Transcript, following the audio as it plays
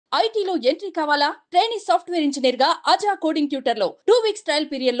ఐటీలో ఎంట్రీ కావాలా? Training software engineer గా అజా కోడింగ్ ట్యూటర్ లో 2 వీక్స్ ట్రయల్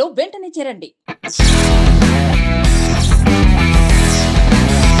పీరియడ్ లో వెంటనే చేరండి.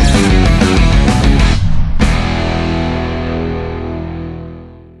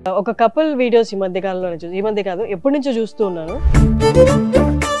 ఒక కపుల్ వీడియోస్ ఈ మధ్య కాలంలో ఈ మధ్య కాదు ఎప్పటి నుంచో చూస్తూ ఉన్నాను.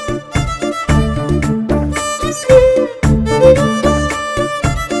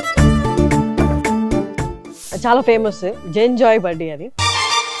 చాలా ఫేమస్ జెన్జాయ్ బర్త్డే అది.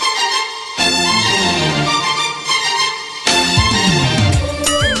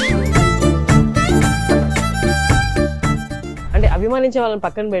 అంటే అభిమానించే వాళ్ళని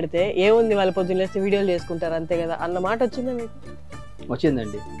పక్కన పెడితే ఏముంది వాళ్ళ పొద్దున్న లేస్తే వీడియోలు చేసుకుంటారు అంతే కదా అన్న మాట వచ్చిందా మీకు?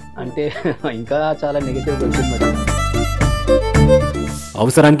 వచ్చిందండి. అంటే ఇంకా చాలా నెగటివ్ వచ్చింది.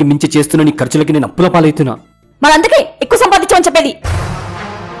 అవసరానికి మించి చేస్తున్న నీ ఖర్చులకి నేను అప్పుల పాలవుతున్నా. మరి అందుకే ఎక్కువ సంపాదించమని చెప్పేది.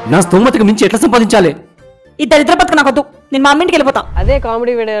 నా స్తోమతకు మించి ఎట్లా సంపాదించాలి? ఈ దరిద్ర బతుకు నాకొద్దు, నేను మా అమ్మింటికి వెళ్ళిపోతా. అదే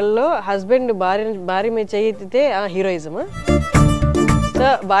కామెడీ వీడియోలో హస్బెండ్ భార్య మీద చేయితే హీరోయిజం,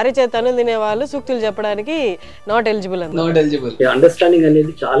 భార్య చేత తను తినే వాళ్ళు సూక్తులు చెప్పడానికి నాట్ ఎలిజిబుల్ అని. Not eligible. అండర్స్టాండింగ్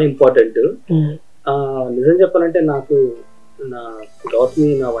అనేది చాలా ఇంపార్టెంట్. నిజం చెప్పాలంటే నాకు నా గౌతమి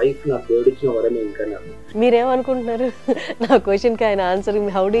నా వైఫ్ నాకు దేవుడు ఇచ్చిన వరమే. ఇంకా మీరేమనుకుంటున్నారు నా క్వశ్చన్ కి ఆయన ఆన్సర్?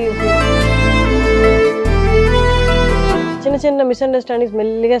 హౌ డు యు చిన్న చిన్న మిస్అండర్స్టాండింగ్స్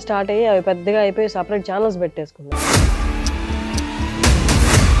మెల్లిగా స్టార్ట్ అయ్యి అవి పెద్దగా అయిపోయి సపరేట్ ఛానల్స్ పెట్టేసుకున్నాం.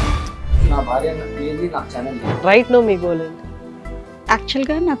 రైట్ నో మీ గోల్ ఏంటి?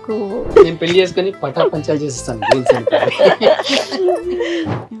 యాక్చువల్గా నాకు నేను పెళ్లి చేసుకుని పటా పంచాలు చేసేస్తాను.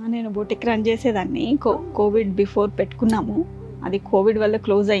 నేను బూటిక్ రన్ చేసేదాన్ని. కోవిడ్ బిఫోర్ పెట్టుకున్నాము, అది కోవిడ్ వల్ల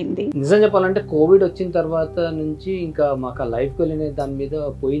క్లోజ్ అయింది. నిజం చెప్పాలంటే కోవిడ్ వచ్చిన తర్వాత నుంచి ఇంకా మాకు ఆ లైఫ్ వెళ్ళిన దాని మీద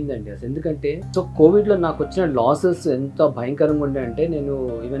పోయిందండి అసలు. ఎందుకంటే సో కోవిడ్ లో నాకు వచ్చిన లాసెస్ ఎంత భయంకరంగా ఉండే అంటే నేను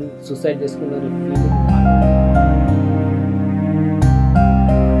ఈవెన్ సూసైడ్ చేసుకున్నాను.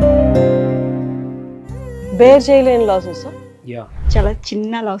 బేర్ చేయలేని లాసెస్. చాలా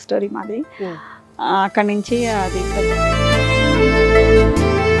చిన్న లవ్ స్టోరీ మాది. అక్కడి నుంచి అది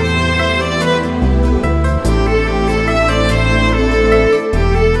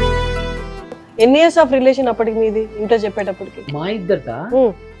ఎన్ని ఇయర్స్ ఆఫ్ రిలేషన్ అప్పటికి మీది ఇంట్లో చెప్పేటప్పటికి? మా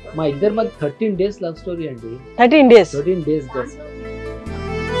ఇద్దరు మాది 13 days లవ్ స్టోరీ అండి. 13 days. 13 days just.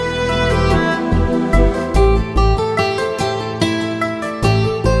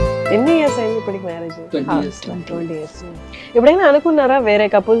 ఎన్ని ఇయర్స్ అయింది ఇప్పటికి మ్యారేజ్? 20 years. ఎప్పుడైనా అనుకున్నారా వేరే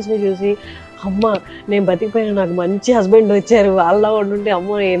కపుల్స్ ని చూసి అమ్మ నేను బతికిపోయినా నాకు మంచి హస్బెండ్ వచ్చారు వాళ్ళ ఉండుంటే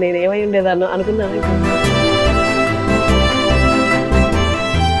అమ్మో నేను ఏమై ఉండేదాన్ని అనుకున్నారా?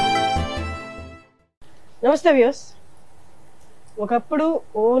 నమస్తే వ్యూస్. ఒకప్పుడు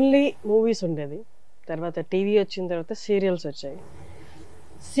ఓన్లీ మూవీస్ ఉండేది, తర్వాత టీవీ వచ్చిన తర్వాత సీరియల్స్ వచ్చాయి.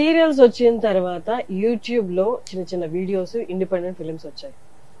 సీరియల్స్ వచ్చిన తర్వాత యూట్యూబ్లో చిన్న చిన్న వీడియోస్, ఇండిపెండెంట్ ఫిలిమ్స్ వచ్చాయి.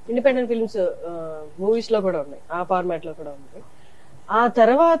 ఇండిపెండెంట్ ఫిలిమ్స్ మూవీస్లో కూడా ఉన్నాయి, ఆ ఫార్మాట్లో కూడా ఉన్నాయి. ఆ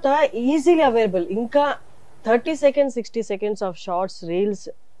తర్వాత ఈజీలీ అవైలబుల్ ఇంకా 30 seconds 60 seconds of shorts, reels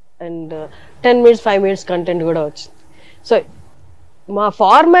and 10 minutes 5 minutes content కూడా వచ్చింది. సో మా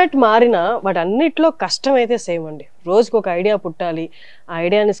ఫార్మాట్ మారినా బట్ అన్నిట్లో కష్టం అయితే సేమ్ అండి. రోజుకు ఒక ఐడియా పుట్టాలి, ఆ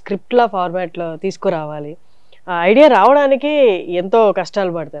ఐడియాని స్క్రిప్ట్లా ఫార్మాట్లో తీసుకురావాలి. ఆ ఐడియా రావడానికి ఎంతో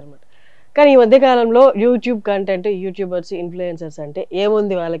కష్టాలు పడతారు అన్నమాట. కానీ ఈ మధ్యకాలంలో యూట్యూబ్ కంటెంట్, యూట్యూబర్స్, ఇన్ఫ్లుయెన్సర్స్ అంటే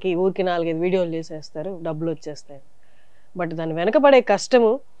ఏముంది, వాళ్ళకి ఊరికి 4-5 వీడియోలు చేసేస్తారు, డబ్బులు వచ్చేస్తాయి. బట్ దాని వెనకబడే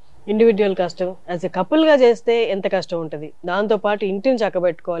కష్టము, ఇండివిజువల్ కష్టం, యాజ్ ఎ కపుల్గా చేస్తే ఎంత కష్టం ఉంటుంది, దాంతోపాటు ఇంటిని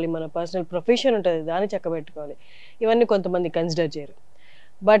చక్కబెట్టుకోవాలి, మన పర్సనల్ ప్రొఫెషన్ ఉంటుంది దాన్ని చక్కబెట్టుకోవాలి, ఇవన్నీ కొంతమంది కన్సిడర్ చేయరు.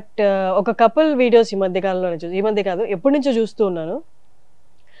 బట్ ఒక కపుల్ వీడియోస్ ఈ మధ్య కాదు ఎప్పటి నుంచో చూస్తూ ఉన్నాను.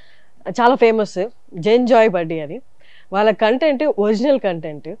 చాలా ఫేమస్ జెన్జాయ్ బర్త్డే అది. వాళ్ళ కంటెంట్ ఒరిజినల్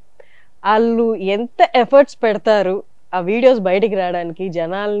కంటెంట్. వాళ్ళు ఎంత ఎఫర్ట్స్ పెడతారు ఆ వీడియోస్ బయటికి రావడానికి,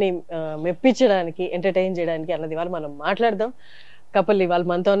 జనాల్ని మెప్పించడానికి, ఎంటర్టైన్ చేయడానికి అన్నది వాళ్ళు మనం మాట్లాడదాం. కపుల్ వాళ్ళు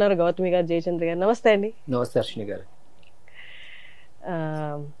మనతో ఉన్నారు, గౌతమి గారు, జయచంద్ర గారు. నమస్తే అండి. నమస్తే అర్షిని గారు.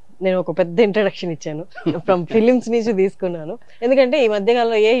 నేను ఒక పెద్ద ఇంట్రడక్షన్ ఇచ్చాను, ఫ్రమ్ ఫిలిమ్స్ నుంచి తీసుకున్నాను. ఎందుకంటే ఈ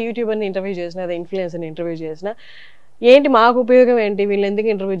మధ్యకాలంలో ఏ యూట్యూబర్ని ఇంటర్వ్యూ చేసినా, అదే ఇన్ఫ్లుయెన్సర్ని ఇంటర్వ్యూ చేసినా ఏంటి మాకు ఉపయోగం ఏంటి, వీళ్ళు ఎందుకు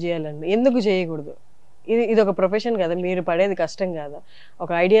ఇంటర్వ్యూ చేయాలండి, ఎందుకు చేయకూడదు, ఇది ఒక ప్రొఫెషన్ కదా, మీరు పడేది కష్టం కదా,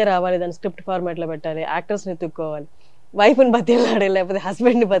 ఒక ఐడియా రావాలి, దాన్ని స్క్రిప్ట్ ఫార్మాట్లో పెట్టాలి, యాక్టర్స్ని ఎత్తుక్కోవాలి, వైఫ్ని బతిలాడాలి, లేకపోతే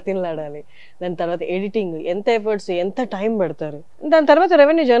హస్బెండ్ని బతిలాడాలి, దాని తర్వాత ఎడిటింగ్, ఎంత ఎఫర్ట్స్, ఎంత టైం పెడతారు, దాని తర్వాత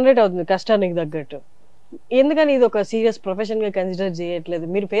రెవెన్యూ జనరేట్ అవుతుంది కష్టానికి తగ్గట్టు. ఎందుకని ఇది ఒక సీరియస్ ప్రొఫెషన్గా కన్సిడర్ చేయట్లేదు?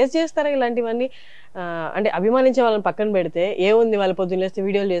 మీరు ఫేస్ చేస్తారా ఇలాంటివన్నీ? అంటే అభిమానించే వాళ్ళని పక్కన పెడితే ఏముంది వాళ్ళ పొద్దున్న లేస్తే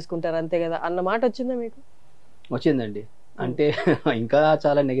వీడియోలు చేసుకుంటారు అంతే కదా అన్న మాట వచ్చిందా మీకు? వచ్చిందండి. అంటే ఇంకా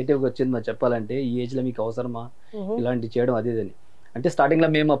చాలా నెగటివ్ వచ్చింది మరి చెప్పాలంటే. ఈ ఏజ్ లో మీకు అవసరమా ఇలాంటి చేయడం, అదేదని. అంటే స్టార్టింగ్ లో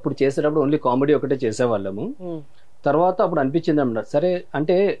మేము అప్పుడు చేసేటప్పుడు ఓన్లీ కామెడీ ఒకటే చేసేవాళ్ళము. తర్వాత అప్పుడు అనిపించింది అన్నమాట. సరే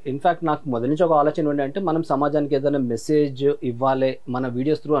అంటే ఇన్ఫాక్ట్ నాకు మొదటి నుంచి ఒక ఆలోచన ఉండే అంటే మనం సమాజానికి ఏదైనా మెసేజ్ ఇవ్వాలి మన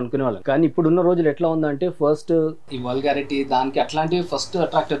వీడియోస్ త్రూ అనుకునే వాళ్ళం. కానీ ఇప్పుడున్న రోజులు ఎట్లా ఉందంటే ఫస్ట్ ఈ వల్గారిటీ దానికి అట్లాంటివి ఫస్ట్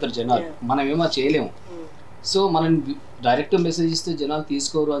అట్రాక్ట్ అవుతారు జనాలు, మనం ఏమో చేయలేము. సో మనం డైరెక్ట్ మెసేజ్ ఇస్తే జనాలు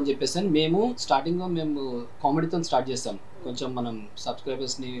తీసుకోరు అని చెప్పేసి అని మేము స్టార్టింగ్లో మేము కామెడీతో స్టార్ట్ చేస్తాం. కొంచెం మనం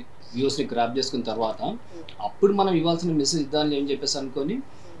సబ్స్క్రైబర్స్ని వ్యూస్ని గ్రాప్ చేసుకున్న తర్వాత అప్పుడు మనం ఇవ్వాల్సిన మెసేజ్ ఇద్దామని ఏం చెప్పేసి అనుకొని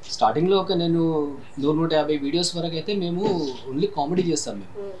స్టార్టింగ్లో ఒక నేను 100-150 వీడియోస్ వరకు అయితే మేము ఓన్లీ కామెడీ చేస్తాం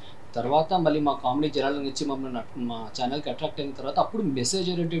మేము. తర్వాత మళ్ళీ మా కామెడీ జనాలను ఇచ్చి మమ్మల్ని మా ఛానల్కి అట్రాక్ట్ అయిన తర్వాత అప్పుడు మెసేజ్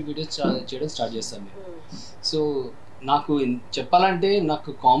ఓరియంటెడ్ వీడియోస్ చేయడం స్టార్ట్ చేస్తాం మేము. సో నాకు చెప్పాలంటే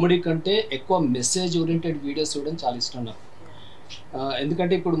నాకు కామెడీ కంటే ఎక్కువ మెసేజ్ ఓరియంటెడ్ వీడియోస్ చూడడం చాలా ఇష్టం నాకు.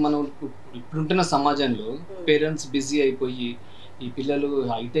 ఎందుకంటే ఇప్పుడు మనం ఇప్పుడుంటున్న సమాజంలో పేరెంట్స్ బిజీ అయిపోయి ఈ పిల్లలు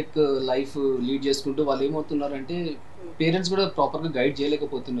హైటెక్ లైఫ్ లీడ్ చేసుకుంటూ వాళ్ళు ఏమవుతున్నారంటే పేరెంట్స్ కూడా ప్రాపర్గా గైడ్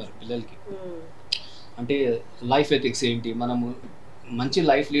చేయలేకపోతున్నారు పిల్లలకి. అంటే లైఫ్ ఎథిక్స్ ఏంటి, మనము మంచి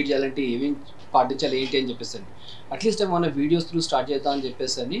లైఫ్ లీడ్ చేయాలంటే ఏమేమి పాటించాలి ఏంటి అని చెప్పేసి అట్లీస్ట్ మన వీడియోస్ త్రూ స్టార్ట్ చేద్దాం అని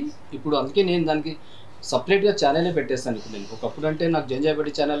చెప్పేసి అని ఇప్పుడు అందుకే నేను దానికి సపరేట్గా ఛానలే పెట్టేస్తాను. ఇప్పుడు నేను ఒకప్పుడు అంటే నాకు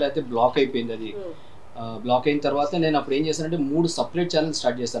జంజాయపట్టి ఛానల్ అయితే బ్లాక్ అయిపోయింది. అది బ్లాక్ అయిన తర్వాత నేను అప్పుడు ఏం చేశానంటే 3 సపరేట్ ఛానల్స్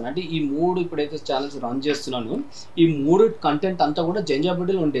స్టార్ట్ చేస్తాను. అంటే ఈ 3 ఇప్పుడైతే ఛానల్స్ రన్ చేస్తున్నాను ఈ 3 కంటెంట్ అంతా కూడా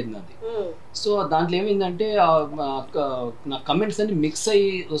జంజాబడ్డీలో ఉండేది నాది. సో దాంట్లో ఏమైందంటే నా కమెంట్స్ అన్ని మిక్స్ అయ్యి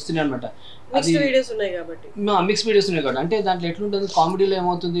వస్తున్నాయి అనమాట. అది వీడియోస్ ఉన్నాయి కాబట్టి మిక్స్ వీడియోస్ ఉన్నాయి కాబట్టి అంటే దాంట్లో ఎట్లుంటుంది కామెడీలో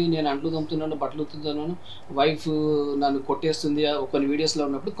ఏమవుతుంది, నేను అంట్లు తమ్ముతున్నాను బట్టలు ఉతుకుతున్నాను వైఫ్ నన్ను కొట్టేస్తుంది కొన్ని వీడియోస్లో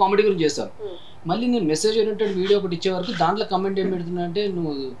ఉన్నప్పుడు కామెడీ గురించి చేస్తాను. మళ్ళీ నేను మెసేజ్ ఓరియంటెడ్ వీడియో ఒకటి ఇచ్చే వరకు దాంట్లో కమెంట్ ఏం పెడుతున్నా అంటే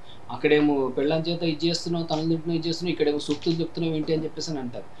నువ్వు అక్కడేమో పెళ్ళాం చేత ఇది చేస్తున్నావు, తనలు తింటున్నావు, ఇది చేస్తున్నావు, ఇక్కడేమో సూక్తులు చెప్తున్నావు ఏంటి అని చెప్పేసి అని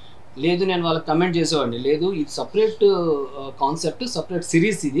అంటారు. లేదు నేను వాళ్ళకి కమెంట్ చేసేవాడిని, లేదు ఇది సపరేట్ కాన్సెప్ట్ సపరేట్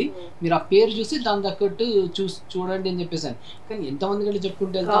సిరీస్, ఇది మీరు ఆ పేరు చూసి దాని తగ్గట్టు చూడండి అని చెప్పేసాను. కానీ ఎంతమంది కంటే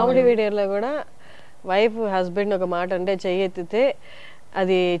చెప్పుకుంటే కామెడీ వీడియోలో కూడా వైఫ్ హస్బెండ్ ఒక మాట అంటే చెయ్యి ఎత్తితే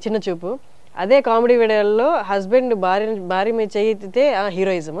అది చిన్న చూపు, అదే కామెడీ వీడియోలో హస్బెండ్ భార్య మీద చెయ్యి ఎత్తితే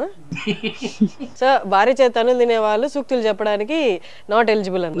హీరోయిజం. సో భార్య చేత తను తినే వాళ్ళు సూక్తులు చెప్పడానికి నాట్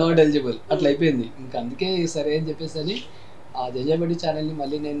ఎలిజిబుల్ అట్లా అయిపోయింది. ఇంకా అందుకే సరే అని చెప్పేసి అని ఆ జంజాబడ్డీ ఛానల్ని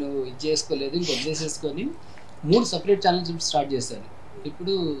మళ్ళీ నేను ఇది చేసుకోలేదు, ఇంక వదిలేసేసుకొని 3 సపరేట్ ఛానల్స్ స్టార్ట్ చేశాను.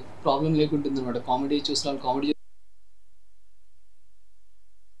 ఇప్పుడు ప్రాబ్లం లేకుంటుంది అనమాట. కామెడీ చూసిన కామెడీ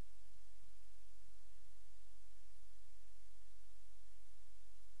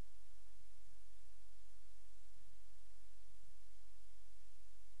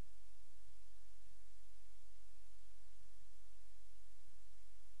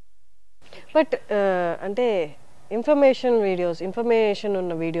బట్ అంటే ఇన్ఫర్మేషన్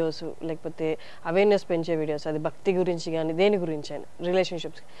ఉన్న వీడియోస్ లేకపోతే అవేర్నెస్ పెంచే వీడియోస్, అది భక్తి గురించి కానీ దేని గురించి అయినా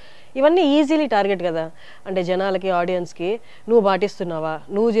రిలేషన్షిప్స్, ఇవన్నీ ఈజీలీ టార్గెట్ కదా. అంటే జనాలకి ఆడియన్స్కి నువ్వు పాటిస్తున్నావా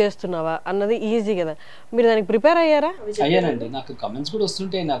నువ్వు చేస్తున్నావా అన్నది ఈజీ కదా. మీరు దానికి ప్రిపేర్ అయ్యారా? అయ్యానండి. నాకు కమెంట్స్ కూడా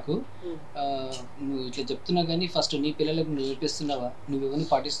వస్తుంటాయి. నాకు నువ్వు ఇట్లా చెప్తున్నా కానీ ఫస్ట్ నీ పిల్లలకు నువ్వు నేర్పిస్తున్నావా, నువ్వు ఎవరిని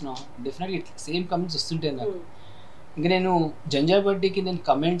పాటిస్తున్నావా, డెఫినెట్గా సేమ్ కమెంట్స్ వస్తుంటాయి నాకు. ఇంకా నేను జంజాబడ్డీకి నేను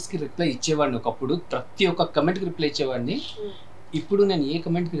కమెంట్స్కి రిప్లై ఇచ్చేవాడిని ఒకప్పుడు, ప్రతి ఒక్క కమెంట్కి రిప్లై ఇచ్చేవాడిని. ఇప్పుడు నేను ఏ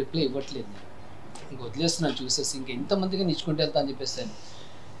కమెంట్కి రిప్లై ఇవ్వట్లేదు. నేను ఇంక వదిలేస్తున్నాను చూసేసి, ఇంకా ఎంతమందిగా నిచ్చుకుంటే వెళ్తా అని చెప్పేస్తాను.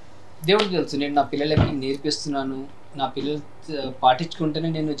 దేవుడికి తెలుసు నేను నా పిల్లలకి నేర్పిస్తున్నాను, నా పిల్లలు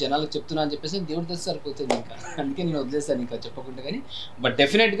పాటించుకుంటేనే నేను జనాలకు చెప్తున్నాను అని చెప్పేసి దేవుడు తెలిసి సరిపోతుంది. ఇంకా అందుకే నేను వదిలేస్తాను ఇంకా చెప్పకుండా. కానీ బట్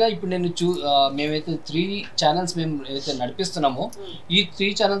డెఫినెట్గా ఇప్పుడు నేను మేమైతే 3 ఛానల్స్ మేము ఏదైతే నడిపిస్తున్నామో ఈ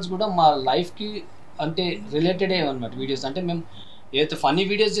 3 ఛానల్స్ కూడా మా లైఫ్కి అంటే రిలేటెడ్ అనమాట వీడియోస్. అంటే మేము ఏదైతే ఫన్నీ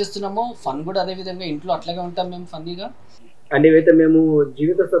వీడియోస్ చేస్తున్నామో ఫన్ కూడా అదే విధంగా ఇంట్లో అట్లాగే ఉంటాం మేము ఫన్నీగా. అండ్ ఏవైతే మేము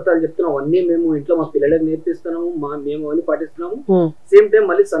జీవిత సత్యాలు చెప్తున్నాం అన్నీ మేము ఇంట్లో మా పిల్లలకు నేర్పిస్తున్నాము, మేము అన్ని పాటిస్తున్నాము. సేమ్ టైం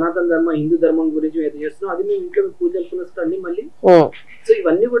మళ్ళీ సనాతన ధర్మం హిందూ ధర్మం గురించి ఏదైతే చేస్తున్నాం అది మేము ఇంట్లో పూజలు పునస్కారం అన్ని మళ్ళీ. సో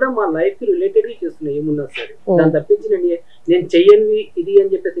ఇవన్నీ కూడా మా లైఫ్ కి రిలేటెడ్ గా చేస్తున్నాయి ఏమున్నా సరే. దాన్ని తప్పించి నేను చెయ్యనివి ఇది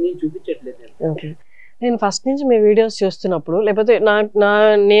అని చెప్పేసి నేను చూపించట్లేదు. నేను ఫస్ట్ నుంచి మీ వీడియోస్ చూస్తున్నప్పుడు లేకపోతే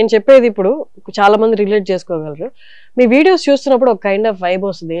నేను చెప్పేది ఇప్పుడు చాలా మంది రిలేట్ చేసుకోగలరు. మీ వీడియోస్ చూస్తున్నప్పుడు ఒక కైండ్ ఆఫ్ వైబ్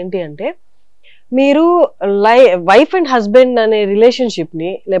వస్తుంది. ఏంటి అంటే మీరు వైఫ్ అండ్ హస్బెండ్ అనే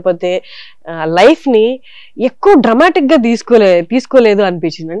రిలేషన్షిప్ని లేకపోతే లైఫ్ని ఎక్కువ డ్రమాటిక్గా తీసుకోలేదు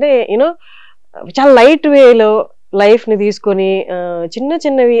అనిపించింది. అంటే యూనో చాలా లైట్ వేలో లైఫ్ని తీసుకొని చిన్న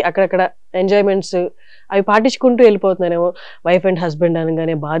చిన్నవి అక్కడక్కడ ఎంజాయ్మెంట్స్ అవి పాటించుకుంటూ వెళ్ళిపోతున్నారేమో. వైఫ్ అండ్ హస్బెండ్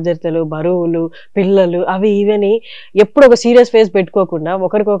అనగానే బాధ్యతలు, బరువులు, పిల్లలు అవి ఇవని ఎప్పుడు ఒక సీరియస్ ఫేస్ పెట్టుకోకుండా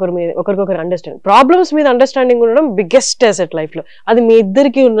ఒకరికొకరు ప్రాబ్లమ్స్ మీద అండర్స్టాండింగ్ ఉండడం బిగ్గెస్ట్ అసెట్ లైఫ్లో. అది మీ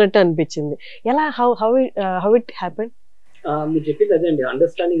ఇద్దరికి ఉన్నట్టు అనిపించింది. ఎలా హౌ ఇట్ హ్యాపెన్? మీరు చెప్పింది అదే అండి,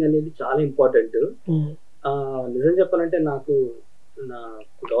 అండర్స్టాండింగ్ అనేది చాలా ఇంపార్టెంట్. నిజం చెప్పాలంటే నాకు నా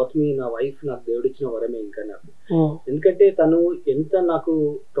గౌతమి నా వైఫ్ నాకు దేవుడిచ్చిన వరమే ఇంకా నాకు. ఎందుకంటే తను ఎంత నాకు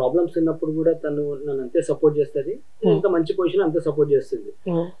ప్రాబ్లమ్స్ ఉన్నప్పుడు కూడా తను నన్ను అంతే సపోర్ట్ చేస్తుంది, ఎంత మంచి పొజిషన్ అంతే సపోర్ట్ చేస్తుంది.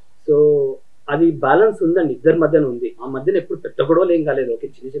 సో అది బ్యాలెన్స్ ఉందండి ఇద్దరి మధ్యన ఉంది. ఆ మధ్యన ఎప్పుడు పెద్ద గొడవలు ఏం కాలేదు. ఓకే,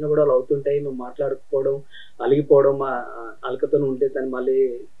 చిన్న చిన్న గొడవలు అవుతుంటాయి, మేము మాట్లాడుకోవడం, అలిగిపోవడం, అలకతో ఉంటే తను మళ్ళీ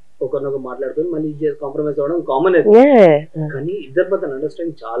ఒకరినొకరు మాట్లాడుకొని మళ్ళీ కాంప్రమైజ్ అవ్వడం కామన్ అయితే. కానీ ఇద్దరి మధ్య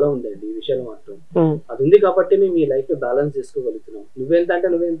అండర్స్టాండింగ్ చాలా ఉందండి ఈ విషయంలో మాత్రం. అది ఉంది కాబట్టి మేము ఈ లైఫ్ బ్యాలెన్స్ చేసుకోగలుగుతున్నాం. నువ్వెంత అంటే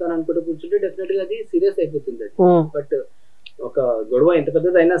నువ్వెంత అని అనుకుంటూ కూర్చుంటే డెఫినెట్ గా అది సీరియస్ అయిపోతుంది అది. బట్ ఒక గొడవ ఎంత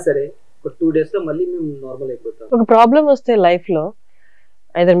పెద్దది అయినా సరే ఒక 2 days లో మళ్ళీ మేము నార్మల్ అయిపోతాం. ఒక ప్రాబ్లం వస్తే లైఫ్ లో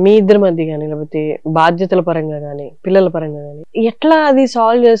అయితే మీ ఇద్దరి మధ్య కానీ లేకపోతే బాధ్యతల పరంగా కానీ పిల్లల పరంగా కానీ ఎట్లా అది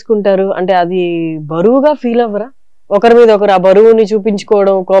సాల్వ్ చేసుకుంటారు? అంటే అది బరువుగా ఫీల్ అవ్వరా? ఒకరి మీద ఒకరు ఆ బరువుని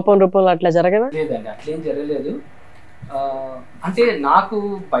చూపించుకోవడం కోపం రూపంలో అట్లా జరగదా? లేదండి, అట్లేం జరగలేదు. అంటే నాకు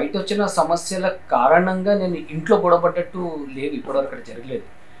బయట వచ్చిన సమస్యల కారణంగా నేను ఇంట్లో గొడవపడ్డట్టు లేదు, ఇప్పటివరకు అక్కడ జరగలేదు.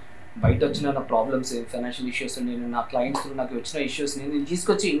 బయట వచ్చిన నా ప్రాబ్లమ్స్, ఫైనాన్షియల్ ఇష్యూస్, నేను నా క్లయింట్స్ నాకు వచ్చిన ఇష్యూస్ నేను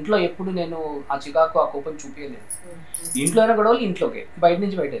తీసుకొచ్చి ఇంట్లో ఎప్పుడు నేను ఆ చికాకు ఆ కోపం చూపించలేదు. ఇంట్లోనే గొడవలు ఇంట్లోకే, బయట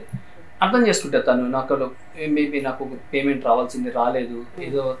నుంచి బయట అర్థం చేసుకుంటా. తను నాకు మేబీ నాకు పేమెంట్ రావాల్సింది రాలేదు,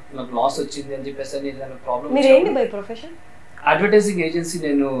 ఏదో నాకు లాస్ వచ్చింది అని చెప్పేసి ఏదైనా ప్రాబ్లమ్. అడ్వర్టైజింగ్ ఏజెన్సీ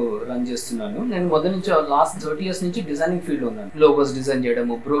నేను రన్ చేస్తున్నాను. నేను మొదటి నుంచి లాస్ట్ 30 years నుంచి డిజైనింగ్ ఫీల్డ్ ఉన్నాను. లోగోస్ డిజైన్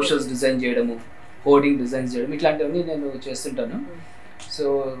చేయడము, బ్రోషర్స్ డిజైన్ చేయడము, హోర్డింగ్ డిజైన్స్ చేయడం, ఇట్లాంటివన్నీ నేను చేస్తుంటాను. సో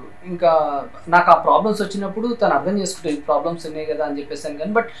ఇంకా నాకు ఆ ప్రాబ్లమ్స్ వచ్చినప్పుడు తను అర్థం చేసుకుంటే ఈ ప్రాబ్లమ్స్ ఉన్నాయి కదా అని చెప్పేసాను.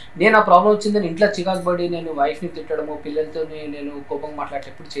 కానీ బట్ నేను ఆ ప్రాబ్లం వచ్చిందని ఇంట్లో చికాకు పడి నేను వైఫ్ని తిట్టడము, పిల్లలతో నేను కోపం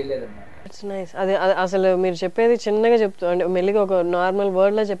మాట్లాడేటప్పుడు చేయలేదన్నమాట. It's nice. అదే అసలు మీరు చెప్పేది చిన్నగా చెప్తూ అంటే మెల్లిగా ఒక నార్మల్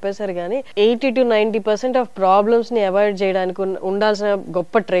వర్డ్ లో చెప్పేశారు. కానీ 80 to 90% ఆఫ్ ప్రాబ్లమ్స్ ని అవాయిడ్ చేయడానికి ఉండాల్సిన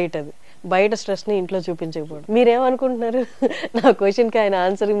గొప్ప ట్రైట్ అది, బయట స్ట్రెస్ ని ఇంట్లో చూపించకపోవడం. మీరేమనుకుంటున్నారు? నా క్వశ్చన్ కి ఆయన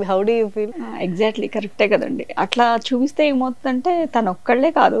answer, how do you feel? Exactly కరెక్టే కదండి. అట్లా చూపిస్తే ఏమవుతుందంటే తను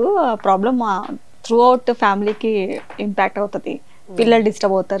ఒక్కళ్ళే కాదు, ఆ ప్రాబ్లమ్ త్రూ అవుట్ ఫ్యామిలీకి ఇంపాక్ట్ అవుతుంది. పిల్లలు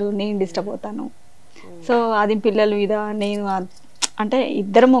డిస్టర్బ్ అవుతారు, నేను డిస్టర్బ్ అవుతాను. సో అది పిల్లల మీద నేను అంటే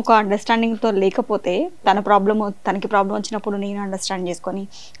ఇద్దరం ఒక అండర్స్టాండింగ్తో లేకపోతే తనకి ప్రాబ్లం వచ్చినప్పుడు నేను అండర్స్టాండ్ చేసుకొని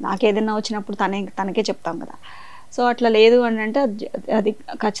నాకు ఏదైనా వచ్చినప్పుడు తనకే చెప్తాం కదా. సో అట్లా లేదు అని అంటే అది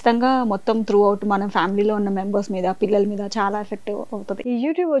ఖచ్చితంగా మొత్తం త్రూ అవుట్ మన ఫ్యామిలీలో ఉన్న మెంబర్స్ మీద, పిల్లల మీద చాలా ఎఫెక్ట్ అవుతుంది. ఈ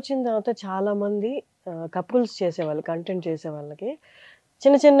యూట్యూబ్ వచ్చిన తర్వాత చాలా మంది కపుల్స్ చేసేవాళ్ళు, కంటెంట్ చేసే వాళ్ళకి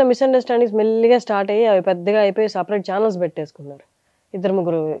చిన్న చిన్న మిస్అండర్స్టాండింగ్స్ మెల్లిగా స్టార్ట్ అయ్యి అవి పెద్దగా అయిపోయి సపరేట్ ఛానల్స్ పెట్టేసుకున్నారు.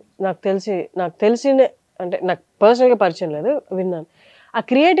 2-3 నాకు తెలిసిన అంటే నాకు పర్సనల్గా పరిచయం లేదు, విన్నాను. ఆ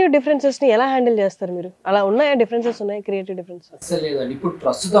క్రియేటివ్ డిఫరెన్సెస్ని ఎలా హ్యాండిల్ చేస్తారు మీరు? అలా ఉన్నాయా డిఫరెన్సెస్? ఉన్నాయి క్రియేటివ్ డిఫరెన్సెస్? అసలు లేదండి. ఇప్పుడు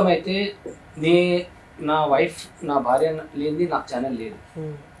ప్రస్తుతం అయితే నా వైఫ్, నా భార్య లేనిది నాకు ఛానల్ లేదు.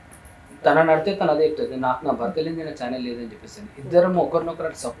 తనని అడితే తను అదే చెప్తుంది, నాకు నా భర్త లేనిది నా ఛానల్ లేదని చెప్పేసి. ఇద్దరం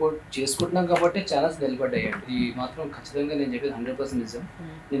ఒకరినొకరు సపోర్ట్ చేసుకుంటున్నాం కాబట్టి ఛానల్స్ నిలబడ్డాయండి. ఇది మాత్రం ఖచ్చితంగా నేను చెప్పేది 100% నిజం.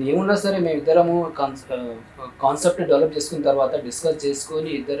 నేను ఏమున్నా సరే మేము ఇద్దరము కాన్సెప్ట్ డెవలప్ చేసుకున్న తర్వాత డిస్కస్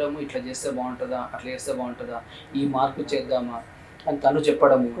చేసుకొని ఇద్దరము ఇట్లా చేస్తే బాగుంటుందా, అట్లా చేస్తే బాగుంటుందా, ఈ మార్పు చేద్దామా అని తను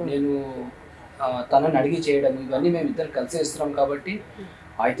చెప్పడము, నేను తనని అడిగి చేయడము, ఇవన్నీ మేము ఇద్దరు కలిసి చేస్తున్నాం. కాబట్టి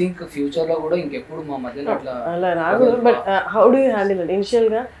ఐ థింక్ ఫ్యూచర్ లో కూడా ఇంకెప్పుడు మా మధ్యలో అలా రాకూడదు. But how do you handle it? Initial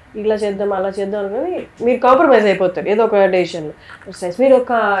గా ఇలా చేద్దాం అలా చేద్దాం కానీ మీరు కాంప్రమైజ్ అయిపోతారు ఏదో ఒక డెసిషన్ లో. మీరు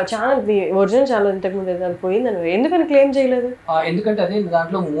ఒక ఛానల్, ఒరిజినల్ ఛానల్ ఇంతకుముందు అది పోయిందని ఎందుకని క్లెయిమ్ చేయలేదు? ఎందుకంటే అదే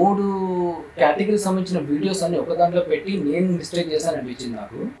దాంట్లో 3 కేటగిరీకి సంబంధించిన వీడియోస్ అన్ని ఒక దాంట్లో పెట్టి నేను మిస్టేక్ చేశాను అనిపించింది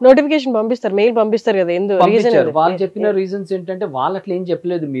నాకు. నోటిఫికేషన్ పంపిస్తారు, మెయిల్ పంపిస్తారు కదా, ఎందుకు వాళ్ళు చెప్పిన రీజన్స్ ఏంటంటే వాళ్ళు అట్లా ఏం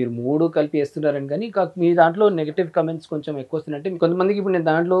చెప్పలేదు, మీరు 3 కలిపి వేస్తున్నారని. కానీ మీ దాంట్లో నెగటివ్ కమెంట్స్ కొంచెం ఎక్కువ వస్తున్నాయంటే కొంతమందికి. ఇప్పుడు నేను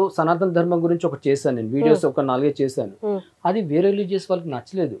దాంట్లో సనాతన ధర్మం గురించి ఒకటి చేశాను, నేను వీడియోస్ ఒక 4 చేశాను. అది వేరే రిలీజియస్ వాళ్ళకి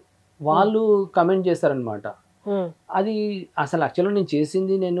నచ్చలేదు, వాళ్ళు కమెంట్ చేశారనమాట. అది అసలు యాక్చువల్గా నేను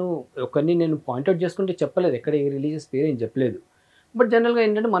చేసింది నేను పాయింట్అవుట్ చేసుకుంటే చెప్పలేదు, ఎక్కడ ఏ రిలీజియస్ పేరు ఏం చెప్పలేదు. బట్ జనరల్గా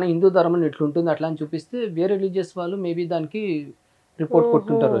ఏంటంటే మన హిందూ ధర్మం ఇట్లుంటుంది అట్లా అని చూపిస్తే వేరే రిలీజియస్ వాళ్ళు మేబీ దానికి రిపోర్ట్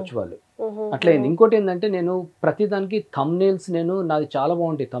కొట్టుంటారు వచ్చి వాళ్ళు. అట్లా అయింది. ఇంకోటి ఏంటంటే నేను ప్రతి దానికి థంబ్నెయిల్స్ నాది చాలా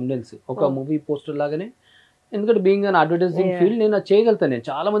బాగుంటాయి థంబ్నెయిల్స్, ఒక మూవీ పోస్టర్ లాగానే. ఎందుకంటే బీయింగ్ అన్ అడ్వర్టైజింగ్ ఫీల్డ్ నేను చేయగలుగుతాను. నేను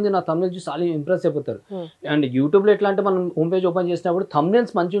చాలా మంది నా థంబ్నెయిల్స్ చూసి చాలా ఇంప్రెస్ అయిపోతారు. అండ్ యూట్యూబ్ లో ఎట్లా అంటే మనం హోమ్ పేజ్ ఓపెన్ చేసినప్పుడు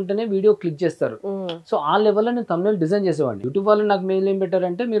థంబ్నెయిల్స్ మంచి ఉంటేనే వీడియో క్లిక్ చేస్తారు. సో ఆ లెవెల్లో నేను థంబ్నెయిల్ డిజైన్ చేసేవాడిని. యూట్యూబ్ వాళ్ళు నాకు మెయిల్ ఏం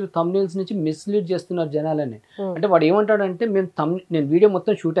పెట్టారంటే మీరు థంబ్నెయిల్స్ నుంచి మిస్లీడ్ చేస్తున్నారు జనాలని. అంటే వాడు ఏమంటాడంటే నేను వీడియో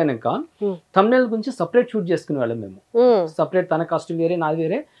మొత్తం షూట్ అయినాక థంబ్నెయిల్ గురించి సపరేట్ షూట్ చేసుకునే వాళ్ళం మేము. సపరేట్ తన కాస్ట్యూమ్ వేరే నాది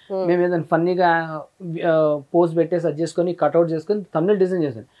వేరే, మేము ఏదైనా ఫన్నీగా పోస్ట్ పెట్టేసి అది చేసుకొని కట్అవుట్ చేసుకొని థంబ్నెయిల్ డిజైన్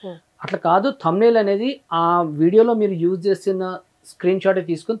చేశాను. అట్లా కాదు, థంబ్నెయిల్ అనేది ఆ వీడియోలో మీరు యూజ్ చేసిన స్క్రీన్ షాట్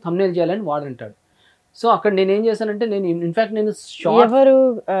తీసుకొని థంబ్నెయిల్ చేయాలని వాడంటాడు. సో అక్కడ నేను ఏం చేశానంటే నేను ఇన్ఫాక్ట్ నేను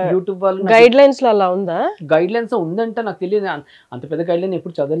యూట్యూబ్ వాళ్ళు గైడ్ లైన్స్ లో అలా ఉందా? గైడ్ లైన్స్ ఉందంటే నాకు తెలియదు, అంత పెద్ద గైడ్ లైన్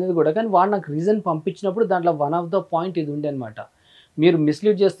ఎప్పుడు చదవలేదు కూడా. కానీ వాడు నాకు రీజన్ పంపించినప్పుడు దాంట్లో వన్ ఆఫ్ ద పాయింట్ ఇది ఉండే అనమాట. మీరు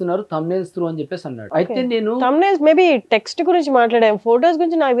మిస్లీడ్ చేస్తున్నారు థంబ్నెయిల్స్ త్రూ అని చెప్పేసి అన్నాడు. అయితే నేను థంబ్నెయిల్స్ మేబీ టెక్స్ట్ గురించి మాట్లాడాం, ఫోటోస్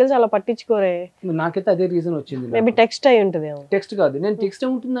గురించి నాకు తెలిసి అలా పట్టించుకోరే. నాకైతే అదే రీజన్ వచ్చింది. మేబీ టెక్స్ట్ అయి ఉంటుంది. టెక్స్ట్ కాదు, నేను టెక్స్ట్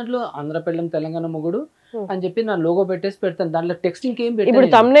ఏముంటుంది దాంట్లో ఆంధ్ర పెళ్ళం తెలంగాణ మొగుడు అని చెప్పి నా లోగో పెట్టేసి పెడతాను, దాంట్లో టెక్స్ట్ ఇంకేం పెట్టాను. ఇప్పుడు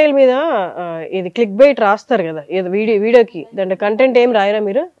థంబ్నెయిల్ మీద ఇది క్లిక్ బైట్ రాస్తారు కదా వీడియోకి, దాంట్లో కంటెంట్ ఏం రాయరా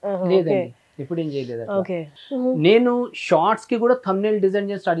మీరు? లేదండి, ఎప్పుడు ఏం చేయలేదు. నేను షార్ట్స్ కి కూడా థంబ్నెయిల్ డిజైన్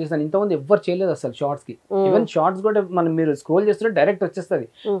చేసి స్టార్ట్ చేస్తాను. ఇంతకుముందు ఎవ్వరు చేయలేదు అసలు షార్ట్స్ కి. ఈవెన్ షార్ట్స్ కూడా మనం మీరు స్క్రోల్ చేస్తుంటే డైరెక్ట్ వచ్చేస్తుంది,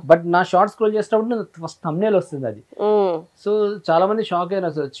 బట్ నా షార్ట్స్ స్క్రోల్ చేసేటప్పుడు ఫస్ట్ థంబ్నెయిల్ వస్తుంది అది. సో చాలా మంది షాక్ అయినా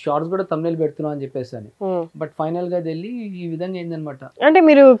షార్ట్స్ కూడా థంబ్నెయిల్ పెడుతున్నాం అని చెప్పేసి అని. బట్ ఫైనల్ గా వెళ్ళి ఈ విధంగా ఏందనమాట. అంటే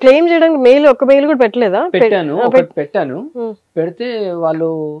మీరు క్లెయిమ్ చేయడానికి ఒక మెయిల్ కూడా పెట్టలేదా? పెట్టాను, పెడితే వాళ్ళు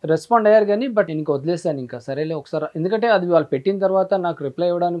రెస్పాండ్ అయ్యారు కానీ బట్ ఇంకా వదిలేసాను. ఇంకా సరేలే ఒకసారి, ఎందుకంటే అది వాళ్ళు పెట్టిన తర్వాత నాకు రిప్లై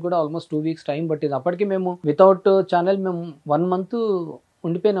ఇవ్వడానికి కూడా ఆల్మోస్ట్ 2 weeks టైం పట్టింది. అప్పటికి మేము వితౌట్ ఛానల్ మేము 1 month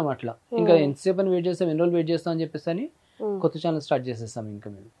ఉండిపోయినాం అట్లా. ఇంకా ఎంతసేపు అని వెయిట్ చేస్తాం, ఎన్ని రోజులు వెయిట్ చేస్తాం అని చెప్పేసి అని కొత్త ఛానల్ స్టార్ట్ చేసేస్తాం. ఇంకా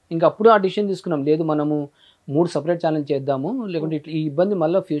మేము ఇంకా అప్పుడు ఆ డిసిషన్ తీసుకున్నాం, లేదు మనము 3 separate ఛానల్ చేద్దాము, లేకుంటే ఈ ఇబ్బంది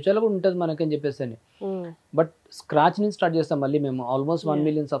మళ్ళీ ఫ్యూచర్ లో కూడా ఉంటుంది మనకని చెప్పేసి అని. బట్ స్క్రాచ్ నుంచి స్టార్ట్ చేస్తాం మళ్ళీ మేము. ఆల్మోస్ట్ 1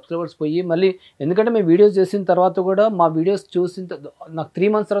 million subscribers పోయి మళ్ళీ, ఎందుకంటే మేము వీడియోస్ చేసిన తర్వాత కూడా మా వీడియోస్ చూసిన నాకు 3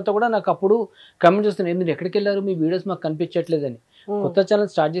 months తర్వాత కూడా నాకు అప్పుడు కమెంట్ చేస్తున్నాను, మీరు ఎక్కడికి వెళ్ళారు, మీ వీడియోస్ మాకు కనిపించట్లేదని. కొత్త ఛానల్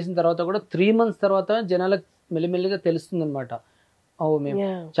స్టార్ట్ చేసిన తర్వాత కూడా 3 months తర్వాత జనాలకు మెల్లిమెల్లిగా తెలుస్తుంది అనమాట. మేము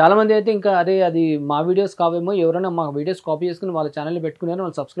చాలా మంది అయితే ఇంకా అరే అది మా వీడియోస్ కావేమో, ఎవరైనా మా వీడియోస్ కాపీ చేసుకుని వాళ్ళ ఛానల్ పెట్టుకున్నారు,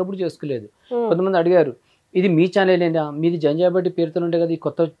 వాళ్ళు సబ్స్క్రైబ్ చేసుకోలేదు. కొంతమంది అడిగారు, ఇది మీ ఛానలేనా, మీది జంజాయ్ బట్టి పేరుతో ఉంటే కదా, ఈ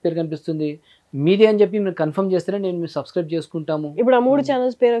కొత్త పేరు కనిపిస్తుంది మీది అని చెప్పి మీరు కన్ఫర్మ్ చేస్తేనే నేను మీరు సబ్స్క్రైబ్ చేసుకుంటాము. ఇప్పుడు ఆ 3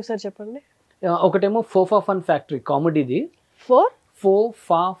 ఛానల్స్ పేరు ఒకసారి చెప్పండి. ఒకటేమో FOFAFUN ఫ్యాక్టరీ కామెడీది,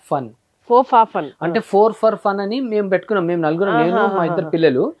 FOFAFUN అంటే 4 for fun అని మేము పెట్టుకున్నాం. మేము నలుగురు, నేను మా 2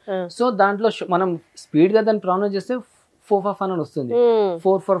 పిల్లలు. సో దాంట్లో మనం స్పీడ్ గా దాన్ని ప్రొనౌన్స్ చేస్తే FOFAFUN అని వస్తుంది,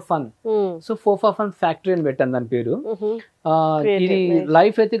 4 for fun. So FOFAFUN factory అని పెట్టాను దాని పేరు. ఇది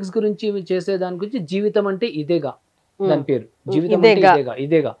లైఫ్ ఎథిక్స్ గురించి చేసే దాని గురించి, జీవితం అంటే ఇదేగా దాని పేరు, జీవితం అంటే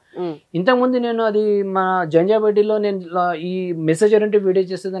ఇదేగా. ఇంతకు ముందు నేను అది మన జంజాబడ్డీలో నేను ఈ మెసేజ్ ఓరియంటెడ్ వీడియో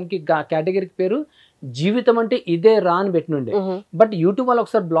చేసేదానికి కేటగిరీ పేరు జీవితం అంటే ఇదే రా అని పెట్టినుండే. బట్ యూట్యూబ్ వాళ్ళు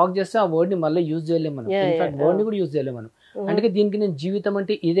ఒకసారి బ్లాక్ చేస్తే ఆ వర్డ్ ని మళ్ళీ యూజ్ చేయలేము మనం, ఇన్ఫాక్ట్ వర్డ్ ని కూడా యూజ్ చేయలేము మనం. అందుకే దీనికి నేను జీవితం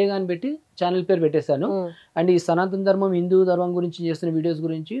అంటే ఇదేగా అని పెట్టి ఛానల్ పేరు పెట్టేశాను. అండ్ ఈ సనాతన ధర్మం, హిందూ ధర్మం గురించి చేస్తున్న వీడియోస్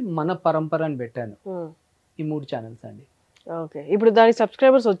గురించి మన పరంపర అని పెట్టాను. ఈ 3 ఛానల్స్ అండి. ఓకే, ఇప్పుడు దానికి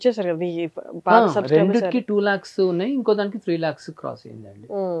సబ్స్క్రైబర్స్ వచ్చేసారు కదా, రెండుకి 2 lakhs ఉన్నాయి, ఇంకో దానికి 3 lakhs క్రాస్ అయిందండి.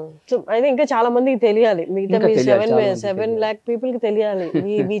 సో అయితే ఇంకా చాలా మందికి తెలియాలి, మిగతా 7 lakh పీపుల్ కి తెలియాలి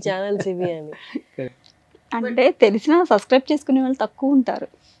మీ ఛానల్స్ ఇవి అని. అంటే తెలిసినా సబ్స్క్రైబ్ చేసుకునే వాళ్ళు తక్కువ ఉంటారు.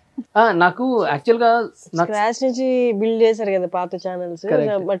 నాకు యాక్చువల్ గా స్క్రాచ్ నుంచి బిల్డ్ చేశారు కదా పాత ఛానల్స్,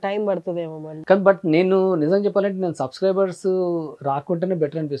 టైం పడుతుందేమో మరి. బట్ నేను నిజం చెప్పాలంటే నేను సబ్స్క్రైబర్స్ రాకుండానే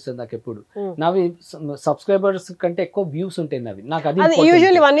బెటర్ అనిపిస్తుంది నాకు ఎప్పుడు. నావి సబ్స్క్రైబర్స్ కంటే ఎక్కువ వ్యూస్ ఉంటాయి నావి. నాకు అది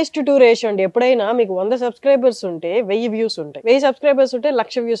యూజువల్లీ 1:2 రేషియో అండి. ఎప్పుడైనా మీకు 100 సబ్స్క్రైబర్స్ ఉంటే 1000 వ్యూస్ ఉంటాయి, 1000 సబ్స్క్రైబర్స్ ఉంటే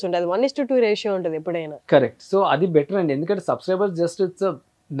 1,00,000 వ్యూస్ ఉంటాయి. అది 1:2 రేషియో ఉంటుంది ఎప్పుడైనా. కరెక్ట్. సో అది బెటర్ అండి, ఎందుకంటే సబ్స్క్రైబర్స్ జస్ట్ ఇట్స్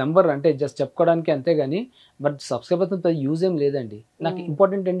నంబర్, అంటే జస్ట్ చెప్పుకోవడానికి అంతే గానీ బట్ సబ్స్క్రైబర్స్ అంత యూజ్ ఏం లేదండి. నాకు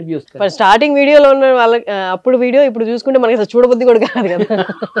ఇంపార్టెంట్ అండి వ్యూస్. స్టార్టింగ్ వీడియోలో ఉన్న వాళ్ళకి అప్పుడు వీడియో ఇప్పుడు చూసుకుంటే మనకి అసలు చూడబుద్ధి కూడా కాదు కదా.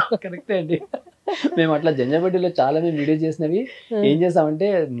 కరెక్టే అండి. మేము అట్లా జంజాబడ్డీలో చాలా మేము వీడియో చేసినవి ఏం చేసామంటే,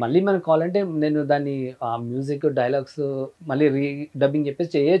 మళ్ళీ మనకు కావాలంటే నేను దాన్ని మ్యూజిక్ డైలాగ్స్ మళ్ళీ డబ్బింగ్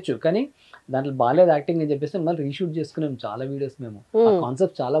చెప్పేసి చేయొచ్చు, కానీ దాంట్లో బాగాలేదు యాక్టింగ్ అని చెప్పేసి మళ్ళీ రీషూట్ చేసుకున్నాం చాలా వీడియోస్. మేము ఆ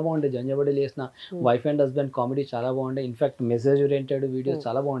కాన్సెప్ట్ చాలా బాగుండే, జంజాబడ్డీలో చేసిన వైఫ్ అండ్ హస్బెండ్ కామెడీ చాలా బాగుండే, ఇన్ఫాక్ట్ మెసేజ్ ఓరియంటెడ్ వీడియోస్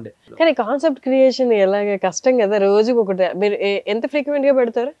చాలా బాగుండే. కానీ కాన్సెప్ట్ క్రియేషన్ ఎలాగ కష్టం కదా, రోజుకి ఒకటి. మీరు ఎంత ఫ్రీక్వెంట్ గా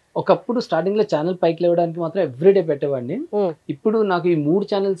పెడతారు? ఒకప్పుడు స్టార్టింగ్ లో ఛానల్ పైకి లేవడానికి మాత్రం ఎవ్రీడే పెట్టేవాడిని. ఇప్పుడు నాకు ఈ 3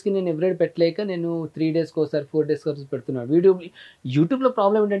 ఛానల్స్ కి నేను ఎవ్రీడే పెట్టలేక నేను 3 days ఒకసారి 4 days ఒకసారి పెడుతున్నాను వీడియో. యూట్యూబ్ లో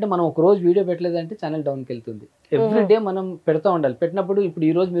ప్రాబ్లం ఏంటంటే మనం ఒక రోజు వీడియో పెట్టలేదంటే ఛానల్ డౌన్ కి వెళ్తుంది. ఎవ్రీడే మనం పెడతా ఉండాలి. పెట్టినప్పుడు ఇప్పుడు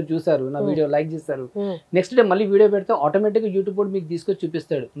ఈ రోజు మీరు చూసారు నా వీడియో, లైక్ చేస్తారు, నెక్స్ట్ డే మళ్ళీ వీడియో పెడితే ఆటోమేటిక్ గా యూట్యూబ్ కూడా మీకు తీసుకొచ్చి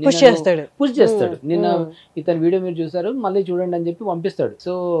చూపిస్తాడు, పుష్ చేస్తాడు. నిన్న ఇతని వీడియో మీరు చూసారు మళ్ళీ చూడండి అని చెప్పి పంపిస్తాడు.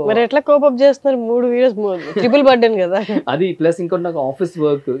 సో మరి ఎట్లా కోప్ అప్ చేస్తున్నారు? 3 వీడియోస్ ట్రిపుల్ బర్డెన్ కదా అది. ప్లస్ ఇంకోటి నాకు ఆఫీస్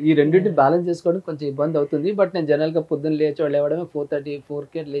వర్క్, ఈ రెండింటిని బ్యాలెన్స్ చేసుకోవడం కొంచెం ఇబ్బంది అవుతుంది. బట్ నేను జనరల్ గా పొద్దున్న లేవడమే 4:30,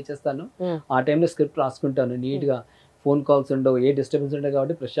 4కి లేచేస్తాను. ఆ టైంలో స్క్రిప్ట్ రాసుకుంటాను నీట్ గా. ఫోన్ కాల్స్ ఉండవు, ఏ డిస్టర్బెన్స్ ఉండవు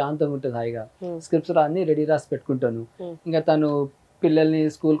కాబట్టి ప్రశాంతంగా ఉంటుంది హాయిగా. స్క్రిప్ట్స్ రాని రెడీ రాసి పెట్టుకుంటాను. ఇంకా తను పిల్లల్ని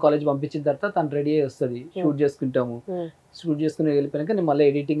స్కూల్ కాలేజ్ పంపించిన తర్వాత తను రెడీ అయ్యి వస్తుంది, షూట్ చేసుకుంటాము. షూట్ చేసుకుని వెళ్ళిపోయాక నేను మళ్ళీ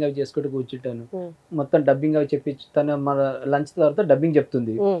ఎడిటింగ్ అవి చేసుకుంటూ కూర్చుంటాను. మొత్తం డబ్బింగ్ అవి చెప్పి తను మన లంచ్ తర్వాత డబ్బింగ్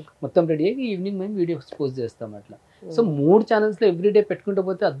చెప్తుంది. మొత్తం రెడీ అయ్యి ఈవినింగ్ మేము వీడియోస్ పోస్ట్ చేస్తాం అట్లా. సో 3 ఛానల్స్ లో ఎవ్రీడే పెట్టుకుంటూ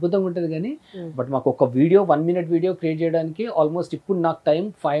పోతే అద్భుతంగా ఉంటుంది. కానీ బట్ మాకు ఒక వీడియో 1 minute వీడియో క్రియేట్ చేయడానికి ఆల్మోస్ట్ ఇప్పుడు నాకు టైం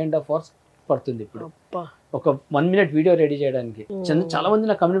 5.5 hours పడుతుంది ఇప్పుడు అబ్బా. ఒక 1 minute వీడియో రెడీ చేయడానికి. చాలా మంది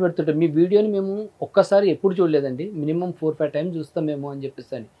నాకు కమెంట్ పెడుతుంటారు, మీ వీడియోని మేము ఒక్కసారి ఎప్పుడు చూడలేదండి, మినిమం 4-5 times చూస్తామేమో అని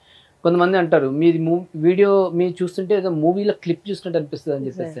చెప్పేసి అని. కొంతమంది అంటారు మీది వీడియో మీరు చూస్తుంటే ఏదో మూవీలో క్లిప్ చూసినట్టు అనిపిస్తుంది అని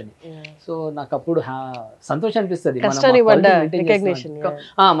చెప్పేసి అని. సో నాకు అప్పుడు సంతోషం అనిపిస్తుంది,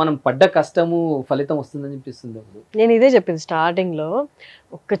 మనం పడ్డ కష్టము ఫలితం వస్తుందని అనిపిస్తుంది. అప్పుడు నేను ఇదే చెప్పింది స్టార్టింగ్ లో,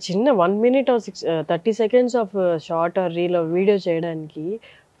 ఒక చిన్న 1 minute 30 seconds of short are reel video చేయడానికి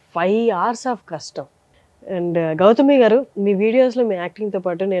 5 hours ఆఫ్ కష్టం. అండ్ గౌతమి గారు, మీ వీడియోస్లో మీ యాక్టింగ్తో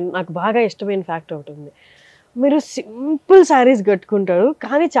పాటు నాకు బాగా ఇష్టమైన ఫ్యాక్ట్ ఒకటి ఉంది. మీరు సింపుల్ శారీస్ కట్టుకుంటారు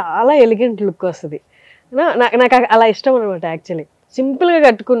కానీ చాలా ఎలిగెంట్ లుక్ వస్తుంది. నాకు అలా ఇష్టం అనమాట. యాక్చువల్లీ సింపుల్గా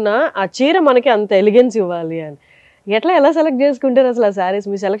కట్టుకున్నా ఆ చీర మనకి అంత ఎలిగెన్స్ ఇవ్వాలి అని. ఎలా సెలెక్ట్ చేసుకుంటారు అసలు ఆ శారీస్?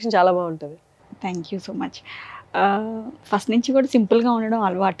 మీ సెలెక్షన్ చాలా బాగుంటుంది. Thank you so much. First నుంచి కూడా సింపుల్గా ఉండడం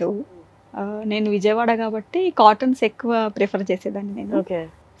అలవాటు. నేను విజయవాడ కాబట్టి కాటన్స్ ఎక్కువ ప్రిఫర్ చేసేదాన్ని నేను. ఓకే.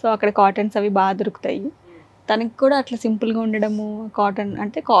 సో అక్కడ కాటన్స్ అవి బాగా దొరుకుతాయి. తనకి కూడా అట్లా సింపుల్గా ఉండడము, కాటన్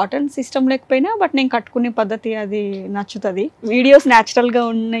అంటే కాటన్ ఇష్టం లేకపోయినా బట్ నేను కట్టుకునే పద్ధతి అది నచ్చుతుంది. వీడియోస్ న్యాచురల్గా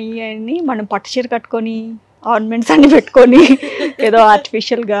ఉన్నాయి అని మనం పట్టు చీర కట్టుకొని ఆర్నమెంట్స్ అన్ని పెట్టుకొని ఏదో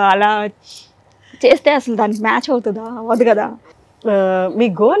ఆర్టిఫిషియల్గా అలా చేస్తే అసలు దానికి మ్యాచ్ అవుతుందా? అవ్వదు కదా. మీ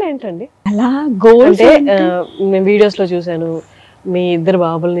గోల్ ఏంటండి? అలా గోల్ అంటే నేను వీడియోస్లో చూశాను, మీ 2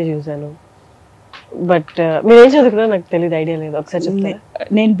 బాబుల్ని చూశాను, బట్ మీరు ఏం చదువుకున్నా నాకు తెలియదు, ఐడియా లేదు. ఒకసారి చెప్తారా?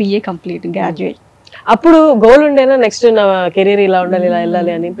 నేను BA కంప్లీట్, గ్రాడ్యుయేట్. అప్పుడు గోల్ ఉండేనా నెక్స్ట్ నా కెరీర్ ఇలా ఉండాలి, ఇలా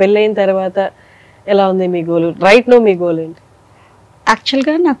వెళ్ళాలి అని? పెళ్ళైన తర్వాత ఎలా ఉంది మీ గోల్? రైట్ నో మీ గోల్ ఏంటి?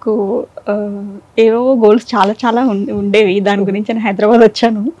 యాక్చువల్గా నాకు ఏవో గోల్స్ చాలా చాలా ఉండేవి. దాని గురించి నేను హైదరాబాద్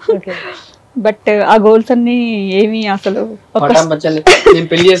వచ్చాను. బట్ ఆ గోల్స్ అన్ని ఏమి అసలు నేను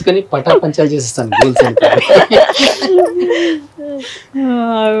పెళ్లి చేసుకుని పటాపంచాలు చేసేస్తాను గోల్స్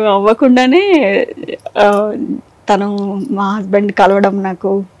అవ్వకుండానే తను మా హస్బెండ్ కలవడం, నాకు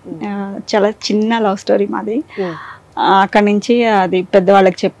చాలా చిన్న లవ్ స్టోరీ మాది. అక్కడి నుంచి అది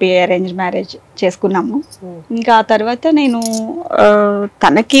పెద్దవాళ్ళకి చెప్పి అరేంజ్ మ్యారేజ్ చేసుకున్నాము. ఇంకా ఆ తర్వాత నేను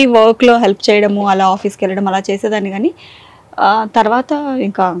తనకి వర్క్లో హెల్ప్ చేయడము, అలా ఆఫీస్కి వెళ్ళడం అలా చేసేదాన్ని. కానీ తర్వాత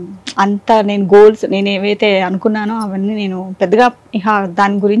ఇంకా అంత నేను గోల్స్ నేను ఏవైతే అనుకున్నానో అవన్నీ నేను పెద్దగా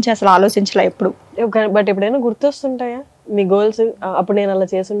దాని గురించి అసలు ఆలోచించలే ఎప్పుడు. బట్ ఎప్పుడైనా గుర్తొస్తుంటాయా మీ గోల్స్? అప్పుడు నేను అలా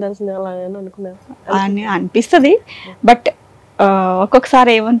చేసి ఉండాల్సింది అలా అనుకున్నాను అని అనిపిస్తుంది. బట్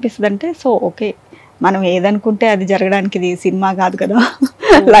ఒక్కొక్కసారి ఏమనిపిస్తుంది అంటే, సో ఓకే మనం ఏదనుకుంటే అది జరగడానికి ఇది సినిమా కాదు కదా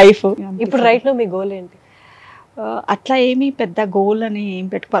లైఫ్. ఇప్పుడు రైట్ లో మీ గోల్ ఏంటి? అట్లా ఏమి పెద్ద గోల్ అని ఏం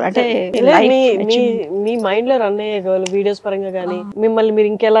పెట్టుకోవాలి అంటే మీ మైండ్ లో రన్ అయ్యే గోల్ వీడియోస్ పరంగా కానీ మిమ్మల్ని మీరు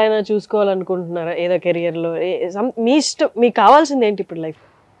ఇంకెలా అయినా చూసుకోవాలనుకుంటున్నారా ఏదో కెరియర్ లో? మీ ఇష్టం, మీకు కావాల్సింది ఏంటి ఇప్పుడు లైఫ్?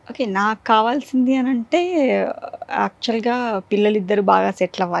 ఓకే, నాకు కావాల్సింది అని అంటే యాక్చువల్గా పిల్లలిద్దరు బాగా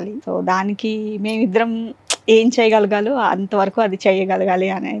సెటిల్ అవ్వాలి. సో దానికి మేమిద్దరం ఏం చేయగలగాలో అంతవరకు అది చేయగలగాలి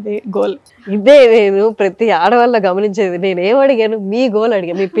అనేది గోల్. ఇదే నేను ప్రతి ఆడవాళ్ళ గమనించేది. నేను ఏం అడిగాను? మీ గోల్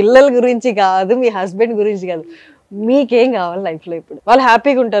అడిగాను. మీ పిల్లల గురించి కాదు, మీ హస్బెండ్ గురించి కాదు, మీకేం కావాలి లైఫ్ లో? ఇప్పుడు వాళ్ళు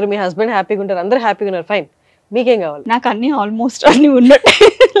హ్యాపీగా ఉంటారు, మీ హస్బెండ్ హ్యాపీగా ఉంటారు, అందరూ హ్యాపీగా ఉన్నారు, ఫైన్. మీకేం కావాలి? నాకు అన్ని ఆల్మోస్ట్ అన్ని ఉన్నట్టే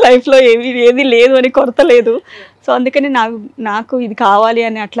లైఫ్లో ఏది లేదు అని కొరత లేదు. సో అందుకని నాకు ఇది కావాలి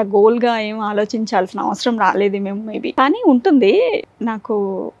అని అట్లా గోల్గా ఏం ఆలోచించాల్సిన అవసరం రాలేదు మేము మేబీ. కానీ ఉంటుంది, నాకు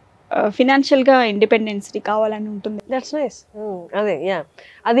ఫినాన్షియల్గా ఇండిపెండెన్సీ కావాలని ఉంటుంది. That's nice. అదే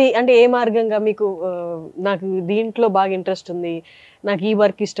అది అంటే ఏ మార్గంగా మీకు నాకు దీంట్లో బాగా ఇంట్రెస్ట్ ఉంది, నాకు ఈ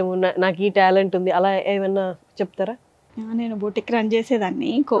వర్క్ ఇష్టం, నాకు ఈ టాలెంట్ ఉంది, అలా ఏమన్నా చెప్తారా? నేను బొటిక్ రన్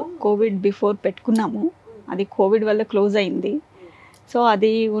చేసేదాన్ని. కోవిడ్ బిఫోర్ పెట్టుకున్నాము, అది కోవిడ్ వల్ల క్లోజ్ అయింది. సో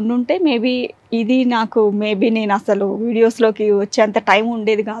అది ఉండుంటే మేబీ ఇది నాకు నేను అసలు వీడియోస్లోకి వచ్చేంత టైం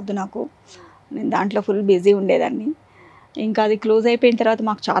ఉండేది కాదు నాకు. నేను దాంట్లో ఫుల్ బిజీ ఉండేదాన్ని. ఇంకా అది క్లోజ్ అయిపోయిన తర్వాత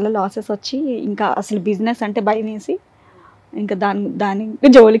మాకు చాలా లాసెస్ వచ్చి ఇంకా అసలు బిజినెస్ అంటే భయం వేసి ఇంకా దాని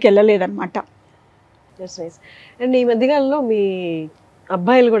జోలికి వెళ్ళలేదన్నమాట. That's nice. అండ్ ఈ మధ్యకాలంలో మీ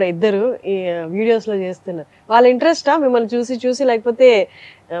అబ్బాయిలు కూడా ఇద్దరు ఈ వీడియోస్లో చేస్తున్నారు. వాళ్ళ ఇంట్రెస్టా మిమ్మల్ని చూసి లేకపోతే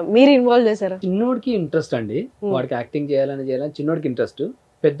మీరు ఇన్వాల్వ్ చేశారా? చిన్నోడికి ఇంట్రెస్ట్ అండి, వాడికి యాక్టింగ్ చేయాలని చిన్నోడికి ఇంట్రెస్ట్.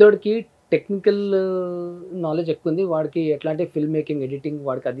 పెద్దోడికి టెక్నికల్ నాలెడ్జ్ ఎక్కువ ఉంది, వాడికి ఎట్లా అంటే ఫిల్మ్ మేకింగ్, ఎడిటింగ్,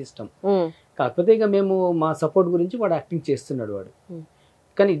 వాడికి అది ఇష్టం. కాకపోతే ఇక మేము మా సపోర్ట్ గురించి వాడు యాక్టింగ్ చేస్తున్నాడు వాడు.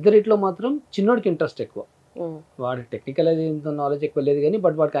 కానీ ఇద్దరిట్లో మాత్రం చిన్నోడికి ఇంట్రెస్ట్ ఎక్కువ. వాడికి టెక్నికల్ అది నాలెడ్జ్ ఎక్కువ లేదు కానీ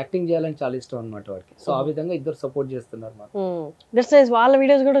బట్ వాడికి యాక్టింగ్ చేయాలని చాలా ఇష్టం అనమాట వాడికి. సో ఆ విధంగా ఇద్దరు సపోర్ట్ చేస్తున్నారు మాకు. That's nice. వాళ్ళ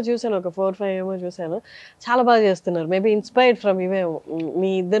వీడియోస్ కూడా చూసాను, ఒక 4-5 ఏమో చూసాను, చాలా బాగా చేస్తున్నారు. మేబీ ఇన్స్పైర్డ్ ఫ్రమ్ ఇవేమో,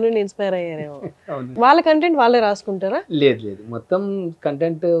 మీ ఇద్దరు నుండి ఇన్స్పైర్ అయ్యారేమో. వాళ్ళ కంటెంట్ వాళ్ళే రాసుకుంటారా? లేదు, మొత్తం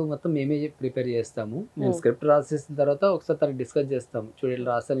కంటెంట్ మొత్తం మేమే ప్రిపేర్ చేస్తాము. మేము స్క్రిప్ట్ రాసేసిన తర్వాత ఒకసారి తనకి డిస్కస్ చేస్తాము, చూడండి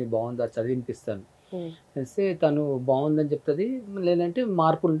రాస్తాను బాగుందా చదివినిపిస్తాను. అయితే తను బాగుందని చెప్తుంది, లేదంటే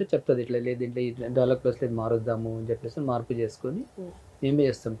మార్పులు ఉంటే చెప్తుంది, ఇట్లా లేదు ఇంట్లో డెవలప్ ప్లస్ లేదు మారుద్దాము అని చెప్పేసి మార్పు చేసుకొని మేమే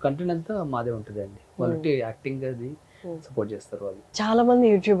చేస్తాం, కంటెంట్ అంతా మాదే ఉంటుందండి. వాళ్ళకి యాక్టింగ్ అది సపోర్ట్ చేస్తారు వాళ్ళు. చాలా మంది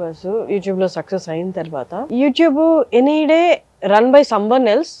యూట్యూబర్స్ యూట్యూబ్ లో సక్సెస్ అయిన తర్వాత YouTube any day run by someone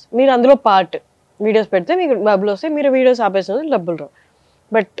else, మీరు అందులో పార్ట్ వీడియోస్ పెడితే మీకు డబ్బులు వస్తాయి, మీరు వీడియోస్ ఆపేసిన డబ్బులు రావు.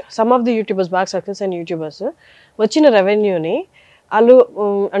 But some of the YouTubers బాగా సక్సెస్ అయిన యూట్యూబర్స్ వచ్చిన రెవెన్యూని వాళ్ళు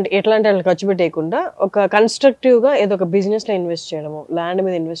అంటే ఎట్లాంటి వాళ్ళు ఖర్చు పెట్టేయకుండా ఒక కన్స్ట్రక్టివ్గా ఏదో ఒక బిజినెస్లో ఇన్వెస్ట్ చేయడము, ల్యాండ్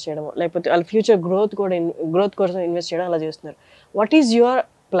మీద ఇన్వెస్ట్ చేయడము, లేకపోతే వాళ్ళ ఫ్యూచర్ గ్రోత్ కోసం ఇన్వెస్ట్ చేయడం అలా చేస్తున్నారు. What is your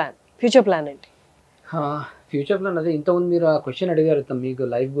plan, future plan ఏంటి? ఫ్యూచర్ ప్లాన్ అదే, ఇంతకుముందు మీరు ఆ క్వశ్చన్ అడిగారు మీకు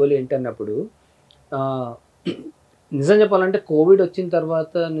లైఫ్ గోల్ ఏంటి అన్నప్పుడు, నిజం చెప్పాలంటే కోవిడ్ వచ్చిన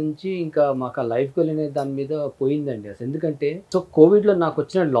తర్వాత నుంచి ఇంకా మాకు ఆ లైఫ్ గోల్ అనేది దాని మీద పోయిందండి అసలు. ఎందుకంటే సో కోవిడ్లో నాకు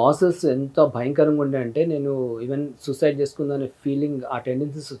వచ్చిన లాసెస్ ఎంత భయంకరంగా ఉండే అంటే నేను ఈవెన్ సూసైడ్ చేసుకుందానే ఫీలింగ్, ఆ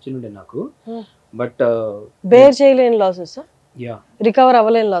టెండెన్సీస్ వచ్చిండే నాకు. బట్ బేర్ చేయలేని లాసెస్, యా రికవర్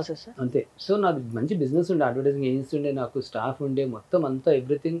అవ్వలేని లాసెస్ అంతే. సో నాది మంచి బిజినెస్ ఉండే, అడ్వర్టైజింగ్ ఏజెన్సీ ఉండే, నాకు స్టాఫ్ ఉండే, మొత్తం అంతా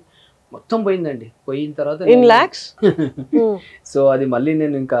ఎవ్రీథింగ్ మొత్తం పోయిందండి. పోయిన తర్వాత ఇన్ లాక్స్. సో అది మళ్ళీ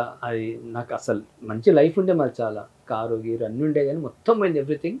నేను ఇంకా అది నాకు అసలు మంచి లైఫ్ ఉండే, మరి చాలా కారు గీరు అన్నీ ఉండే, కానీ మొత్తం పోయింది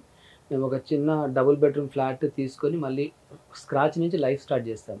ఎవ్రీథింగ్. మేము ఒక చిన్న డబుల్ బెడ్రూమ్ ఫ్లాట్ తీసుకొని మళ్ళీ స్క్రాచ్ నుంచి లైఫ్ స్టార్ట్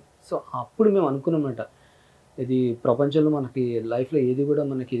చేస్తాం. సో అప్పుడు మేము అనుకున్నామన్నమాట, ఇది ప్రపంచంలో మనకి లైఫ్లో ఏది కూడా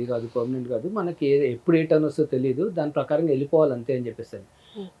మనకి ఇది కాదు, పర్మనెంట్ కాదు, మనకి ఎప్పుడు ఏ టర్న్ వస్తుందో తెలియదు, దాని ప్రకారంగా వెళ్ళిపోవాలి అంతే అని చెప్పేసి.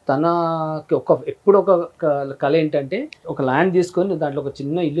 తనకి ఎప్పుడు ఒక కళ ఏంటంటే ఒక ల్యాండ్ తీసుకొని దాంట్లో ఒక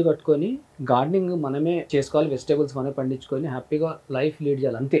చిన్న ఇల్లు కట్టుకొని గార్డెనింగ్ మనమే చేసుకోవాలి, వెజిటేబుల్స్ మనమే పండించుకొని హ్యాపీగా లైఫ్ లీడ్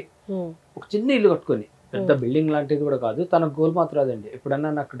చేయాలి అంతే. ఒక చిన్న ఇల్లు కట్టుకొని, పెద్ద బిల్డింగ్ లాంటిది కూడా కాదు. తన గోల్ మాత్రం అదండి.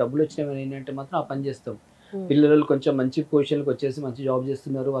 ఎప్పుడన్నా నాకు డబ్బులు వచ్చినాయి ఏంటంటే మాత్రం ఆ పని చేస్తాం. పిల్లలు కొంచెం మంచి పొజిషన్కి వచ్చేసి మంచి జాబ్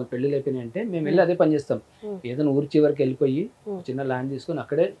చేస్తున్నారు, వాళ్ళ పెళ్ళిళ్ళు అయిపోయినాయి అంటే మేము వెళ్ళి అదే పని చేస్తాం. ఏదైనా ఊరి చివరికి వెళ్ళిపోయి చిన్న ల్యాండ్ తీసుకొని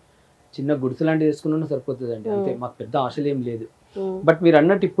అక్కడే చిన్న గుడిసె లాంటివి వేసుకున్నా సరిపోతుందండి అంతే. మాకు పెద్ద ఆశలు ఏం లేదు. బట్ మీరు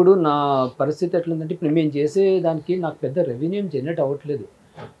అన్నట్టు ఇప్పుడు నా పరిస్థితి ఎట్లుందంటే, ఇప్పుడు మేము చేసే దానికి నాకు పెద్ద రెవెన్యూ ఏం జనరేట్ అవ్వట్లేదు.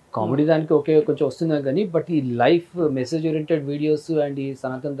 కామెడీ దానికి ఓకే కొంచెం వస్తుంది కానీ, బట్ ఈ life message oriented videos and ఈ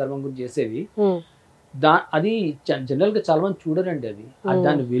సనాతన ధర్మం గురించి చేసేవి అది జనరల్ గా చాలా మంది చూడరండి. అది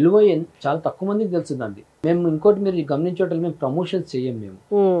దాని విలువ చాలా తక్కువ మందికి తెలుస్తుందండి. మేము ఇంకోటి మీరు గమనించే మేము ప్రమోషన్స్ చెయ్యం. మేము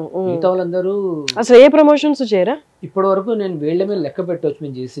మిగతా వాళ్ళందరూ అసలు ఏ ప్రమోషన్స్ చేయరా? ఇప్పటి వరకు నేను వేళ్ల మీద లెక్క పెట్టవచ్చు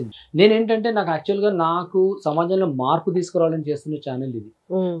మేము చేసింది. నేనేంటంటే నాకు యాక్చువల్ గా నాకు సమాజంలో మార్పు తీసుకురావాలని చేస్తున్న ఛానల్ ఇది.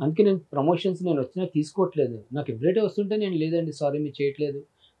 అందుకే నేను ప్రమోషన్స్ నేను వచ్చినా తీసుకోవట్లేదు. నాకు ఎవ్రీడే వస్తుంటే నేను లేదండి సారీ మీరు చేయట్లేదు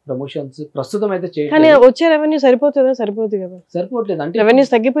ప్రమోషన్స్ ప్రస్తుతం అయితే చేయట్లేదు. వచ్చే రెవెన్యూ సరిపోతుందా? సరిపోతుంది కదా. సరిపోవట్లేదు అంటే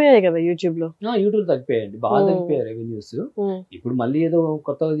రెవెన్యూస్ తగ్గిపోయాయి కదా యూట్యూబ్ లో. యూట్యూబ్ తగ్గిపోయాయండి, బాగా తగ్గిపోయాయి రెవెన్యూస్. ఇప్పుడు మళ్ళీ ఏదో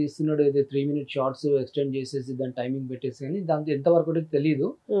కొత్తగా తీస్తున్నాడు, ఏదో 3 minute షార్ట్స్ ఎక్స్టెండ్ చేసేసి దాని టైమింగ్ పెట్టేసి, కానీ దాంతో ఎంత వరకు తెలియదు.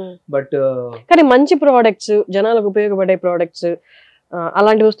 బట్ కానీ మంచి ప్రోడక్ట్స్, జనాలకు ఉపయోగపడే ప్రోడక్ట్స్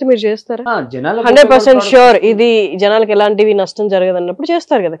అలాంటివి వస్తే మీరు చేస్తారా? జనాలకు 100% షూర్ ఇది జనాలకు ఎలాంటివి నష్టం జరగదు అన్నప్పుడు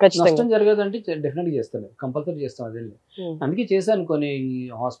చేస్తారు కదా ఖచ్చితంగా. నష్టం జరగదంటే డెఫినెట్ గా చేస్తాను, కంపల్సరీ చేస్తాను. అదే అందుకే చేశాను, కొన్ని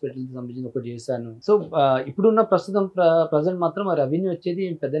హాస్పిటల్ సంబంధించిన ఒకటి చేశాను. సో ఇప్పుడున్న ప్రజెంట్ మాత్రం ఆ రెవెన్యూ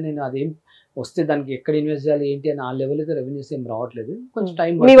వచ్చేది పెద్ద, నేను అదేం వస్తే దానికి ఎక్కడ ఇన్వెస్ట్ చేయాలి ఏంటి అని ఆ లెవెల్ అయితే రెవెన్యూస్ ఏం రావట్లేదు. కొంచెం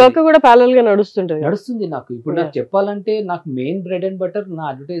టైం మీ వర్క్ కూడా ప్యారలల్ గా నడుస్తుంది నాకు. ఇప్పుడు నాకు చెప్పాలంటే నాకు మెయిన్ బ్రెడ్ అండ్ బటర్ నా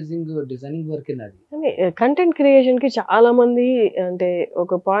అడ్వర్టైజింగ్ డిజైనింగ్ వర్క్ నాది. కంటెంట్ క్రియేషన్ కి చాలా మంది అంటే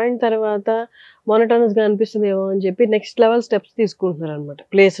ఒక పాయింట్ తర్వాత మోనోటోనస్ గా అనిపిస్తుంది ఏమో అని చెప్పి నెక్స్ట్ లెవెల్ స్టెప్స్ తీసుకుంటున్నారు అనమాట.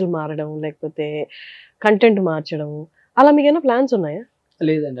 ప్లేసులు మారడం, లేకపోతే కంటెంట్ మార్చడం, అలా మీకైనా ప్లాన్స్ ఉన్నాయా?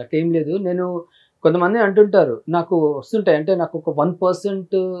 లేదండి అట్లా ఏం లేదు. నేను కొంతమంది అంటుంటారు నాకు వస్తుంటాయి, అంటే నాకు ఒక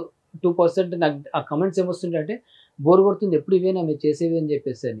 1% 2% నాకు ఆ కమెంట్స్ ఏమొస్తుంటాయి అంటే, బోర్ కొడుతుంది ఎప్పుడు ఇవేనా మీరు చేసేవి అని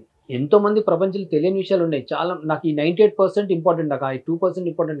చెప్పేసి అని. ఎంతో మంది ప్రపంచంలో తెలియని విషయాలు ఉన్నాయి చాలా. నాకు ఈ 98% ఇంపార్టెంట్, నాకు ఆ 2%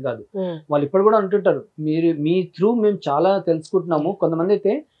 ఇంపార్టెంట్ కాదు. వాళ్ళు ఇప్పుడు కూడా అంటుంటారు మీ త్రూ మేము చాలా తెలుసుకుంటున్నాము. కొంతమంది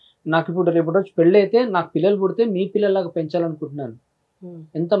అయితే నాకు ఇప్పుడు రేపు రోజు పెళ్ళి అయితే నాకు పిల్లలు పుడితే మీ పిల్లల్లాగా పెంచాలనుకుంటున్నాను.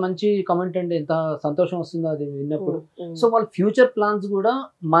 ఎంత మంచి కమెంట్ అండి, ఎంత సంతోషం వస్తుందో అది విన్నప్పుడు. సో వాళ్ళ ఫ్యూచర్ ప్లాన్స్ కూడా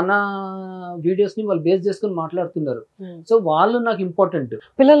మన వీడియోస్ ని వాళ్ళు బేస్ చేసుకుని మాట్లాడుతున్నారు. సో వాళ్ళు నాకు ఇంపార్టెంట్.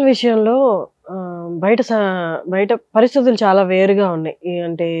 పిల్లల విషయంలో బయట పరిస్థితులు చాలా వేరుగా ఉన్నాయి.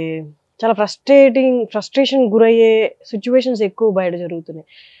 అంటే చాలా ఫ్రస్ట్రేషన్ గురయ్యే సిచ్యువేషన్స్ ఎక్కువ బయట జరుగుతున్నాయి.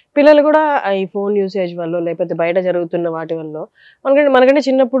 పిల్లలు కూడా ఈ ఫోన్ యూసేజ్ వల్ల, లేకపోతే బయట జరుగుతున్న వాటి వల్ల మనకంటే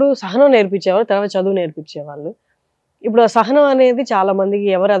చిన్నప్పుడు సహనం నేర్పించేవాళ్ళు, తర్వాత చదువు నేర్పించేవాళ్ళు. ఇప్పుడు ఆ సహనం అనేది చాలా మందికి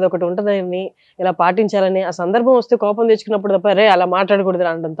ఎవరు అదొకటి ఉంటుందని, ఇలా పాటించాలని, ఆ సందర్భం వస్తే కోపం తెచ్చుకున్నప్పుడు తప్ప రే అలా మాట్లాడకూడదు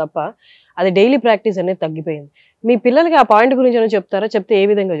అనడం తప్ప అది డైలీ ప్రాక్టీస్ అనేది తగ్గిపోయింది. మీ పిల్లలకి ఆ పాయింట్ గురించి ఏమైనా చెప్తారా? చెప్తే ఏ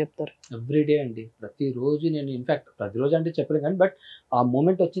విధంగా చెప్తారు? ఎవ్రీడే అండి, ప్రతిరోజు. నేను ఇన్ఫాక్ట్ ప్రతిరోజు అంటే చెప్పలేను కానీ, బట్ ఆ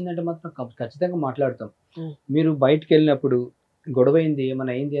మూమెంట్ వచ్చిందంటే మాత్రం ఖచ్చితంగా మాట్లాడతాం. మీరు బయటకు వెళ్ళినప్పుడు గొడవ అయింది,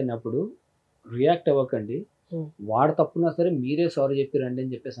 ఏమైనా అయింది అన్నప్పుడు రియాక్ట్ అవ్వకండి. వాడు తప్పున్నా సరే మీరే సారీ చెప్పి రండి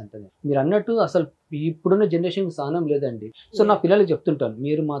అని చెప్పేసి అంటాను. మీరు అన్నట్టు అసలు ఇప్పుడున్న జనరేషన్ సహనం లేదండి. సో నా పిల్లలకి చెప్తుంటాను,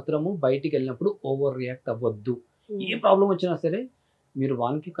 మీరు మాత్రము బయటికి వెళ్ళినప్పుడు ఓవర్ రియాక్ట్ అవ్వద్దు. ఏ ప్రాబ్లం వచ్చినా సరే మీరు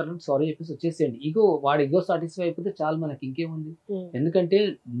వానికి కరెక్ట్ సారీ చెప్పేసి వచ్చేసేయండి. వాడి ఈగో సాటిస్ఫై అయిపోతే చాలు, మనకి ఇంకేముంది. ఎందుకంటే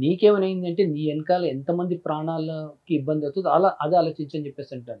నీకేమైనా అయిందంటే నీ వెనకాల ఎంతమంది ప్రాణాలకి ఇబ్బంది అవుతుందో అది ఆలోచించని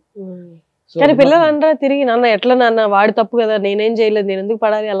చెప్పేసి అంటాను. కానీ పిల్లలు అనరా తిరిగి, నాన్న ఎట్లా నాన్న వాడి తప్పు కదా, నేనేం చేయలేదు, నేను ఎందుకు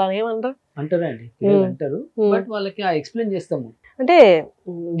పడాలి అలా ఏమనరా? అంటారండి, పిల్లలు అంటారు. బట్ వాళ్ళకి ఎక్స్ప్లెయిన్ చేస్తాము. అంటే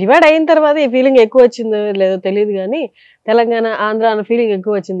డివైడ్ అయిన తర్వాత ఈ ఫీలింగ్ ఎక్కువ వచ్చిందో లేదో తెలియదు, కానీ తెలంగాణ ఆంధ్ర అన్న ఫీలింగ్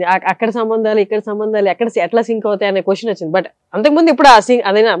ఎక్కువ వచ్చింది. అక్కడ సంబంధాలు ఇక్కడ సంబంధాలు ఎట్లా సింక్ అవుతాయి అనే క్వశ్చన్ వచ్చింది. బట్ అంతకుముందు ఇప్పుడు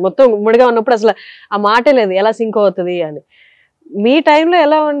అదైనా మొత్తం ఉమ్మడిగా ఉన్నప్పుడు అసలు ఆ మాటే లేదు ఎలా సింక్ అవుతుంది అని. మీ టైంలో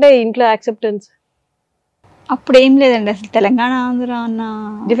ఎలా ఉండే ఇంట్లో యాక్సెప్టెన్స్? అప్పుడు ఏం లేదండి అసలు, తెలంగాణ ఆంధ్ర అన్న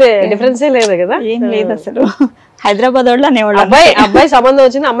డిఫరెన్సే లేదు కదా, ఏం లేదు అసలు. హైదరాబాద్ వాళ్ళు అనేవాళ్ళు అబ్బాయి సంబంధం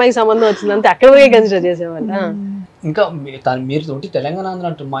వచ్చింది, అమ్మాయికి సంబంధం వచ్చింది అంతే, అక్కడ వరకే కన్సిడర్ చేసేవాళ్ళు. ఇంకా మీరు తోటి తెలంగాణ ఆంధ్ర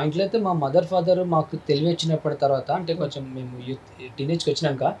అంటారు. మా ఇంట్లో అయితే మా మదర్ ఫాదర్ మాకు తెలివి వచ్చినప్పటి తర్వాత, అంటే కొంచెం మేము టీనేజ్కి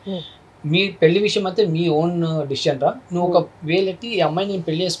వచ్చినాక, మీ పెళ్లి విషయం అయితే మీ ఓన్ డిసిషన్ రా, నువ్వు ఒక వేలెట్టి ఈ అమ్మాయి నేను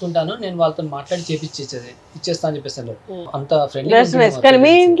పెళ్లి చేసుకుంటాను, నేను వాళ్ళతో మాట్లాడి ఇచ్చేస్తా అని చెప్పేస్తాను. అంత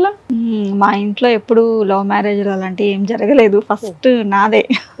ఫ్రెండ్లీ. మా ఇంట్లో ఎప్పుడు లవ్ మ్యారేజ్ అలాంటి ఏం జరగలేదు. ఫస్ట్ నాదే.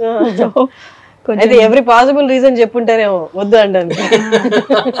 ఎవ్రీ పాసిబుల్ రీజన్ చెప్పుంటారేమో వద్దు అంటాను.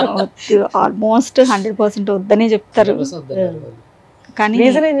 ఆల్మోస్ట్ 100% వద్దనే చెప్తారు. కానీ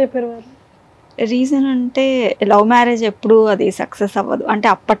రీజన్ ఏం చెప్పారు? రీజన్ అంటే లవ్ మ్యారేజ్ ఎప్పుడు అది సక్సెస్ అవ్వదు. అంటే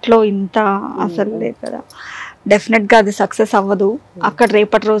అప్పట్లో ఇంత అసలు లేదు కదా, డెఫినెట్గా అది సక్సెస్ అవ్వదు. అక్కడ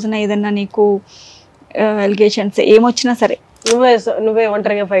రేపటి రోజున ఏదన్నా నీకు ఎలిగేషన్స్ ఏమొచ్చినా సరే నువ్వే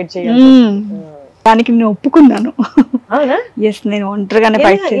ఒంటరిగా ఫైట్ చేయాలి. దానికి నేను ఒప్పుకున్నాను. ఎస్, నేను ఒంటరిగానే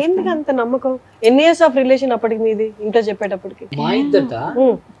ఫైట్ చేస్తాను. ఎందుకు అంత నమ్మకం? ఎన్ని ఇయర్స్ ఆఫ్ రిలేషన్ అప్పటికి మీది ఇంట్లో చెప్పేటప్పటికి? మా ఇద్దరిదా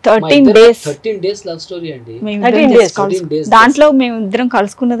 13 days లవ్ స్టోరీ అండి. 13 days. దాంట్లో మేము ఇద్దరం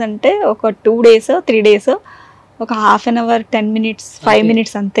కలుసుకున్నదంటే ఒక 2 days 3 days, ఒక half an hour 10 minutes 5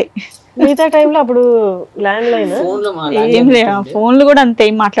 minutes అంతే. మిగతా టైంలో అప్పుడు ల్యాండ్ లైన్ ఏం లేదు, ఫోన్లు కూడా అంతే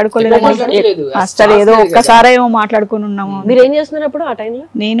ఏం మాట్లాడుకోలేదు అసలు. ఏదో ఒక్కసారి ఏమో మాట్లాడుకుని ఉన్నాము. మీరు ఏం చేస్తున్నారు అప్పుడు ఆ టైంలో?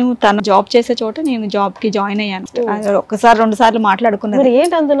 నేను తన జాబ్ చేసే చోట నేను జాబ్ కి జాయిన్ అయ్యాను. ఒక్కసారి 2 సార్లు మాట్లాడుకున్నాను.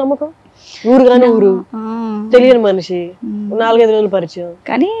 ఏంటి అంత నమ్మకం? ఊరు కానీ ఊరు, తెలియని మనిషి, 4-5 రోజులు పరిచయం.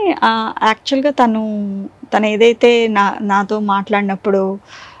 కానీ యాక్చువల్ గా తను ఏదైతే నాతో మాట్లాడినప్పుడు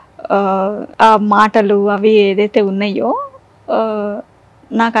ఆ మాటలు అవి ఏదైతే ఉన్నాయో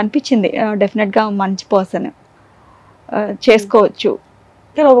నాకు అనిపించింది డెఫినెట్గా మంచి పర్సన్, చేసుకోవచ్చు.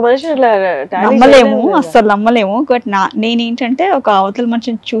 ఒక మనిషి నమ్మలేము, అస్సలు నమ్మలేము. బట్ నేనేంటంటే ఒక అవతల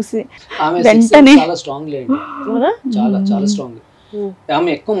మనిషిని చూసి వెంటనే చాలా స్ట్రాంగ్. ఆమె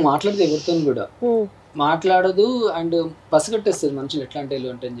ఎక్కువ మాట్లాడితే ఎవరితో కూడా మాట్లాడదు, అండ్ పసిగట్టేస్తుంది మనుషులు ఎట్లా అంటే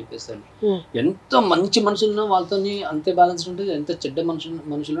అని చెప్పేస్తాను. ఎంత మంచి మనుషులున్నా వాళ్ళతో అంతే బ్యాలెన్స్ ఉంటుంది, ఎంత చెడ్డ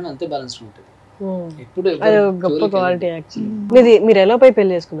మనుషులు అంతే బ్యాలెన్స్ ఉంటుంది. గొప్ప క్వాలిటీ యాక్చువల్లీ. మీరు ఎలా పోయి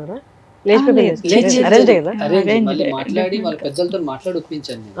పెళ్లి చేసుకున్నారా? మాట్లాడి వాళ్ళ పెద్దలతో మాట్లాడి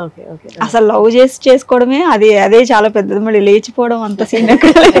ఒప్పించాను. అసలు లవ్ చేసుకోవడమే అదే చాలా పెద్దది, మళ్ళీ లేచిపోవడం అంత సీన్.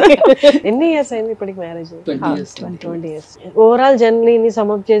 ఎన్ని ఇయర్స్ అయింది ఇప్పటికి మ్యారేజ్? 20 years. ఓవరాల్ జర్నీని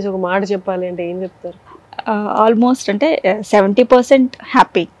సమప్ చేసి ఒక మాట చెప్పాలి అంటే ఏం చెప్తారు? ఆల్మోస్ట్ అంటే 70%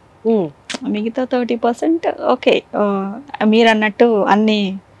 హ్యాపీ, మిగతా 30% ఓకే. మీరు అన్నట్టు అన్ని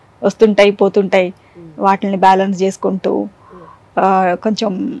వస్తుంటాయి పోతుంటాయి, వాటిని బ్యాలెన్స్ చేసుకుంటూ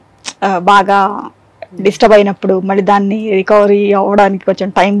కొంచెం బాగా డిస్టర్బ్ అయినప్పుడు మళ్ళీ దాన్ని రికవరీ అవ్వడానికి కొంచెం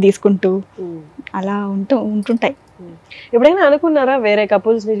టైం తీసుకుంటూ అలా ఉంటుంటాయి. ఎప్పుడైనా అనుకున్నారా వేరే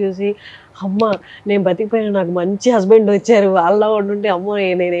కపుల్స్ ని చూసి, అమ్మ నేను బతికిపోయినా నాకు మంచి హస్బెండ్ వచ్చారు, వాళ్ళ ఉండుంటే అమ్మో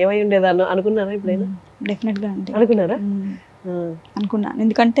నేను ఏమై ఉండేదాన్ని అనుకున్నారా ఎప్పుడైనా? డెఫినెట్గా అండి అనుకున్నారా? అనుకున్నాను.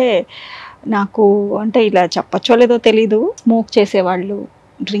 ఎందుకంటే నాకు అంటే ఇలా చెప్పచ్చో లేదో తెలీదు, స్మోక్ చేసేవాళ్ళు,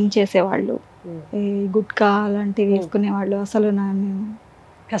 డ్రింక్ చేసేవాళ్ళు, ఈ గుట్కా అలాంటివి వేసుకునేవాళ్ళు, అసలు నేను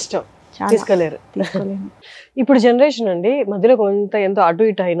కష్టం తీసుకోలేరు. ఇప్పుడు జనరేషన్ అండి మధ్యలో కొంత ఎంతో అటు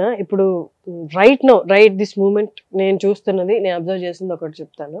ఇటు అయినా, ఇప్పుడు రైట్ దిస్ మూమెంట్ నేను చూస్తున్నది, నేను అబ్జర్వ్ చేసింది ఒకటి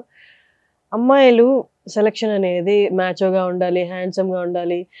చెప్తాను. అమ్మాయిలు సెలక్షన్ అనేది మ్యాచోగా ఉండాలి, హ్యాండ్సమ్గా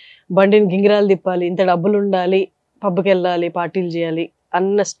ఉండాలి, బండిని గింగిరాలు తిప్పాలి, ఇంత డబ్బులు ఉండాలి, పబ్కి వెళ్ళాలి, పార్టీలు చేయాలి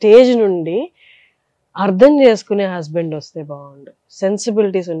అన్న స్టేజ్ నుండి అర్థం చేసుకునే హస్బెండ్ వస్తే బాగుండు,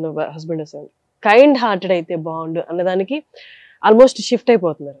 సెన్సిబిలిటీస్ ఉన్న హస్బెండ్ వస్తే, కైండ్ హార్టెడ్ అయితే బాగుండు అన్నదానికి ఆల్మోస్ట్ షిఫ్ట్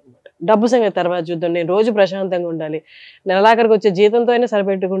అయిపోతున్నారు అనమాట. డబ్బు సంగతి తర్వాత చూద్దాం, నేను రోజు ప్రశాంతంగా ఉండాలి, నెలాఖరికి వచ్చే జీతంతో అయినా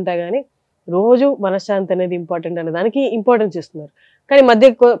సరిపెట్టుకుంటా కానీ రోజు మనశ్శాంతి అనేది ఇంపార్టెంట్ అనే దానికి ఇంపార్టెన్స్ ఇస్తున్నారు. కానీ మధ్య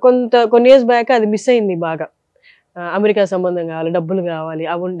కొన్ని ఇయర్స్ బ్యాక్ అది మిస్ అయింది బాగా. అమెరికా సంబంధం కావాలి, డబ్బులు కావాలి,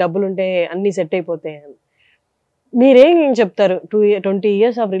 డబ్బులు ఉంటే అన్నీ సెట్ అయిపోతాయి అని. మీరేం చెప్తారు? 20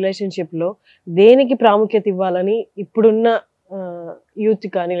 years ఆఫ్ రిలేషన్షిప్లో దేనికి ప్రాముఖ్యత ఇవ్వాలని ఇప్పుడున్న యూత్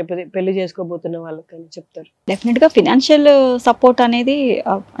కానీ లేకపోతే పెళ్లి చేసుకోబోతున్న వాళ్ళకి కానీ చెప్తారు? డెఫినెట్గా ఫినాన్షియల్ సపోర్ట్ అనేది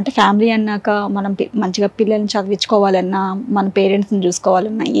అంటే ఫ్యామిలీ అన్నాక మనం మంచిగా పిల్లల్ని చదివించుకోవాలన్నా మన పేరెంట్స్ని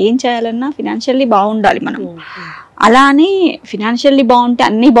చూసుకోవాలన్నా ఏం చేయాలన్నా ఫినాన్షియల్లీ బాగుండాలి మనం. అలా అని ఫినాన్షియల్లీ బాగుంటే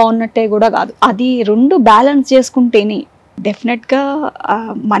అన్నీ బాగున్నట్టే కూడా కాదు, అది రెండు బ్యాలెన్స్ చేసుకుంటేనే డెఫినెట్గా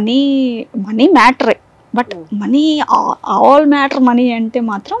money మ్యాటరే. But money all matter money అంటే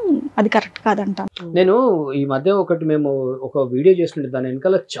మాత్రం అది కరెక్ట్ కాదంటాను. నేను ఈ మధ్య మేము ఒక వీడియో చేస్తుంటే దాని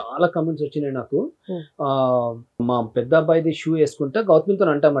వెనకాల చాలా కమెంట్స్ వచ్చినాయి నాకు. మా పెద్ద అబ్బాయిది షూ వేసుకుంటే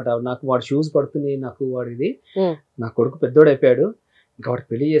గౌతమితో అంటామట, నాకు వాడు షూస్ పడుతున్నాయి, నాకు వాడిది, నా కొడుకు పెద్దోడు అయిపోయాడు, ఇంకా వాడికి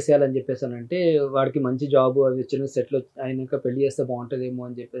పెళ్లి చేసేయాలని చెప్పేసానంటే, వాడికి మంచి జాబ్ అవి వచ్చిన సెటిల్ అయినాక పెళ్లి చేస్తే బాగుంటుందేమో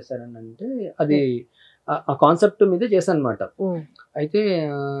అని చెప్పేసానంటే, అది ఆ కాన్సెప్ట్ మీద చేశాను అనమాట. అయితే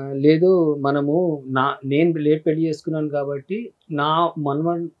లేదు, నేను లేట్ పెళ్లి చేసుకున్నాను కాబట్టి నా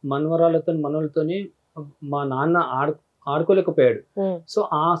మనవరాలతోని మా నాన్న ఆడుకోలేకపోయాడు. సో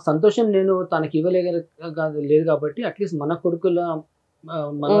ఆ సంతోషం నేను తనకి లేదు కాబట్టి అట్లీస్ట్ మన కొడుకుల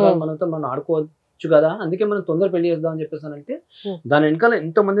మనతో మనం ఆడుకోవచ్చు కదా, అందుకే మనం తొందర పెళ్లి చేద్దాం అని చెప్పేసానంటే, దాని వెనకాల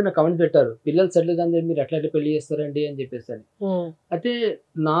ఎంతో మంది నాకు కమెంట్ పెట్టారు, పిల్లలు సెటిల్ కానీ మీరు ఎట్లా పెళ్లి చేస్తారండి అని చెప్పేసి. అయితే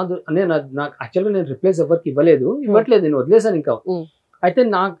నాకు యాక్చువల్గా నేను రిప్లైస్ ఎవరికి ఇవ్వట్లేదు, నేను వదిలేసాను ఇంకా. అయితే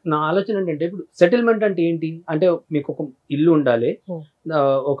నా ఆలోచన ఏంటంటే, ఇప్పుడు సెటిల్మెంట్ అంటే ఏంటి అంటే, మీకు ఒక ఇల్లు ఉండాలి,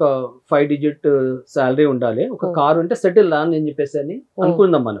 ఒక 5 digit శాలరీ ఉండాలి, ఒక కారు ఉంటే సెటిల్ అని నేను చెప్పేసి అని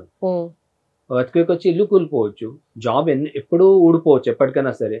అనుకుందాం. మనం బతికేకొచ్చి ఇల్లు కూలిపోవచ్చు, జాబ్ ఎప్పుడూ ఊడిపోవచ్చు,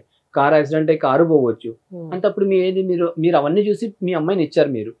 ఎప్పటికైనా సరే, కార్ యాక్సిడెంట్ అయ్యి కారు పోవచ్చు. అంటే అప్పుడు మీరు అవన్నీ చూసి మీ అమ్మాయిని ఇచ్చారు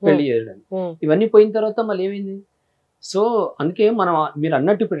మీరు పెళ్లి చేయడానికి, ఇవన్నీ పోయిన తర్వాత మళ్ళీ ఏమైంది? సో అందుకే మీరు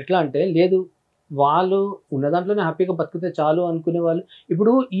అన్నట్టు ఇప్పుడు ఎట్లా అంటే, లేదు వాళ్ళు ఉన్న దాంట్లోనే హ్యాపీగా బతికితే చాలు అనుకునే వాళ్ళు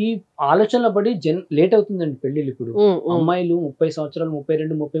ఇప్పుడు ఈ ఆలోచనలో పడి లేట్ అవుతుందండి పెళ్లిళ్ళు. ఇప్పుడు అమ్మాయిలు 30 సంవత్సరాలు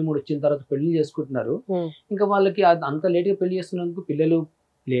 32 33 వచ్చిన తర్వాత పెళ్లి చేసుకుంటున్నారు. ఇంకా వాళ్ళకి అంత లేట్ గా పెళ్లి చేసుకున్నందుకు పిల్లలు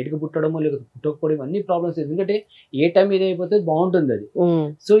లేట్ గా పుట్టడమో లేకపోతే పుట్టకపోవడం అన్ని ప్రాబ్లమ్స్. ఎందుకంటే ఏ టైం ఇది అయిపోతే బాగుంటుంది అది.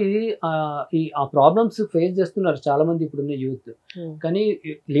 సో ఇది ఆ ప్రాబ్లమ్స్ ఫేస్ చేస్తున్నారు చాలా మంది ఇప్పుడున్న యూత్. కానీ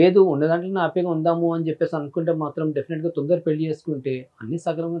లేదు ఉన్న దాంట్లో హ్యాపీగా ఉందాము అని చెప్పేసి అనుకుంటే మాత్రం డెఫినెట్ గా తొందర పెళ్లి చేసుకుంటే అన్ని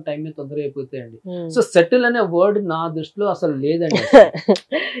సగం టైం మీద తొందరగా అయిపోతాయండి. సో సెటిల్ అనే వర్డ్ నా దృష్టిలో అసలు లేదండి.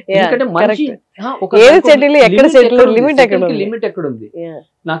 ఎందుకంటే మనిషి లిమిట్ ఎక్కడ ఉంది?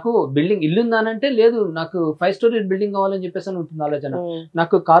 నాకు బిల్డింగ్ ఇల్లు ఉందానంటే లేదు, నాకు 5 story బిల్డింగ్ కావాలని చెప్పేసి ఉంటుంది ఆలోచన.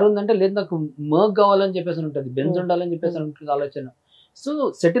 నాకు కారు ఉందంటే లేదు, నాకు మర్గ్ కావాలని చెప్పేసి ఉంటుంది, బెంజ్ ఉండాలని చెప్పేసి ఉంటుంది ఆలోచన. సో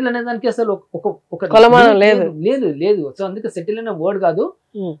సెటిల్ అనే దానికి అసలు ఒక లేదు. సో అందుకే సెటిల్ అనే వర్డ్ కాదు.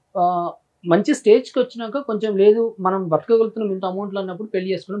 మంచి స్టేజ్ కి వచ్చినాక కొంచెం లేదు మనం బతకగలుగుతున్నాం ఇంత అమౌంట్ లో అన్నప్పుడు పెళ్లి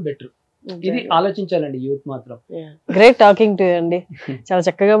చేసుకోవడం బెటర్. ఇది ఆలోచించాలండి యూత్ మాత్రం. గ్రేట్ టాకింగ్ టు అండి, చాలా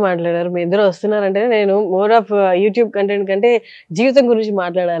చక్కగా మాట్లాడారు. మీ ఇద్దరు వస్తున్నారంటే నేను మోర్ ఆఫ్ యూట్యూబ్ కంటెంట్ కంటే జీవితం గురించి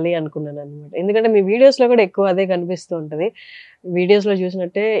మాట్లాడాలి అనుకున్నాను అనమాట. ఎందుకంటే మీ వీడియోస్ లో కూడా ఎక్కువ అదే కనిపిస్తూ ఉంటది. వీడియోస్ లో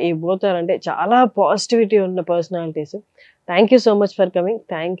చూసినట్టే ఈ బోతారంటే చాలా పాజిటివిటీ ఉన్న personalities. Thank you so much for coming.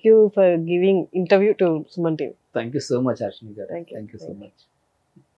 Thank you for giving interview to Suman TV. Thank you so much Arshini గారు. Thank you so much.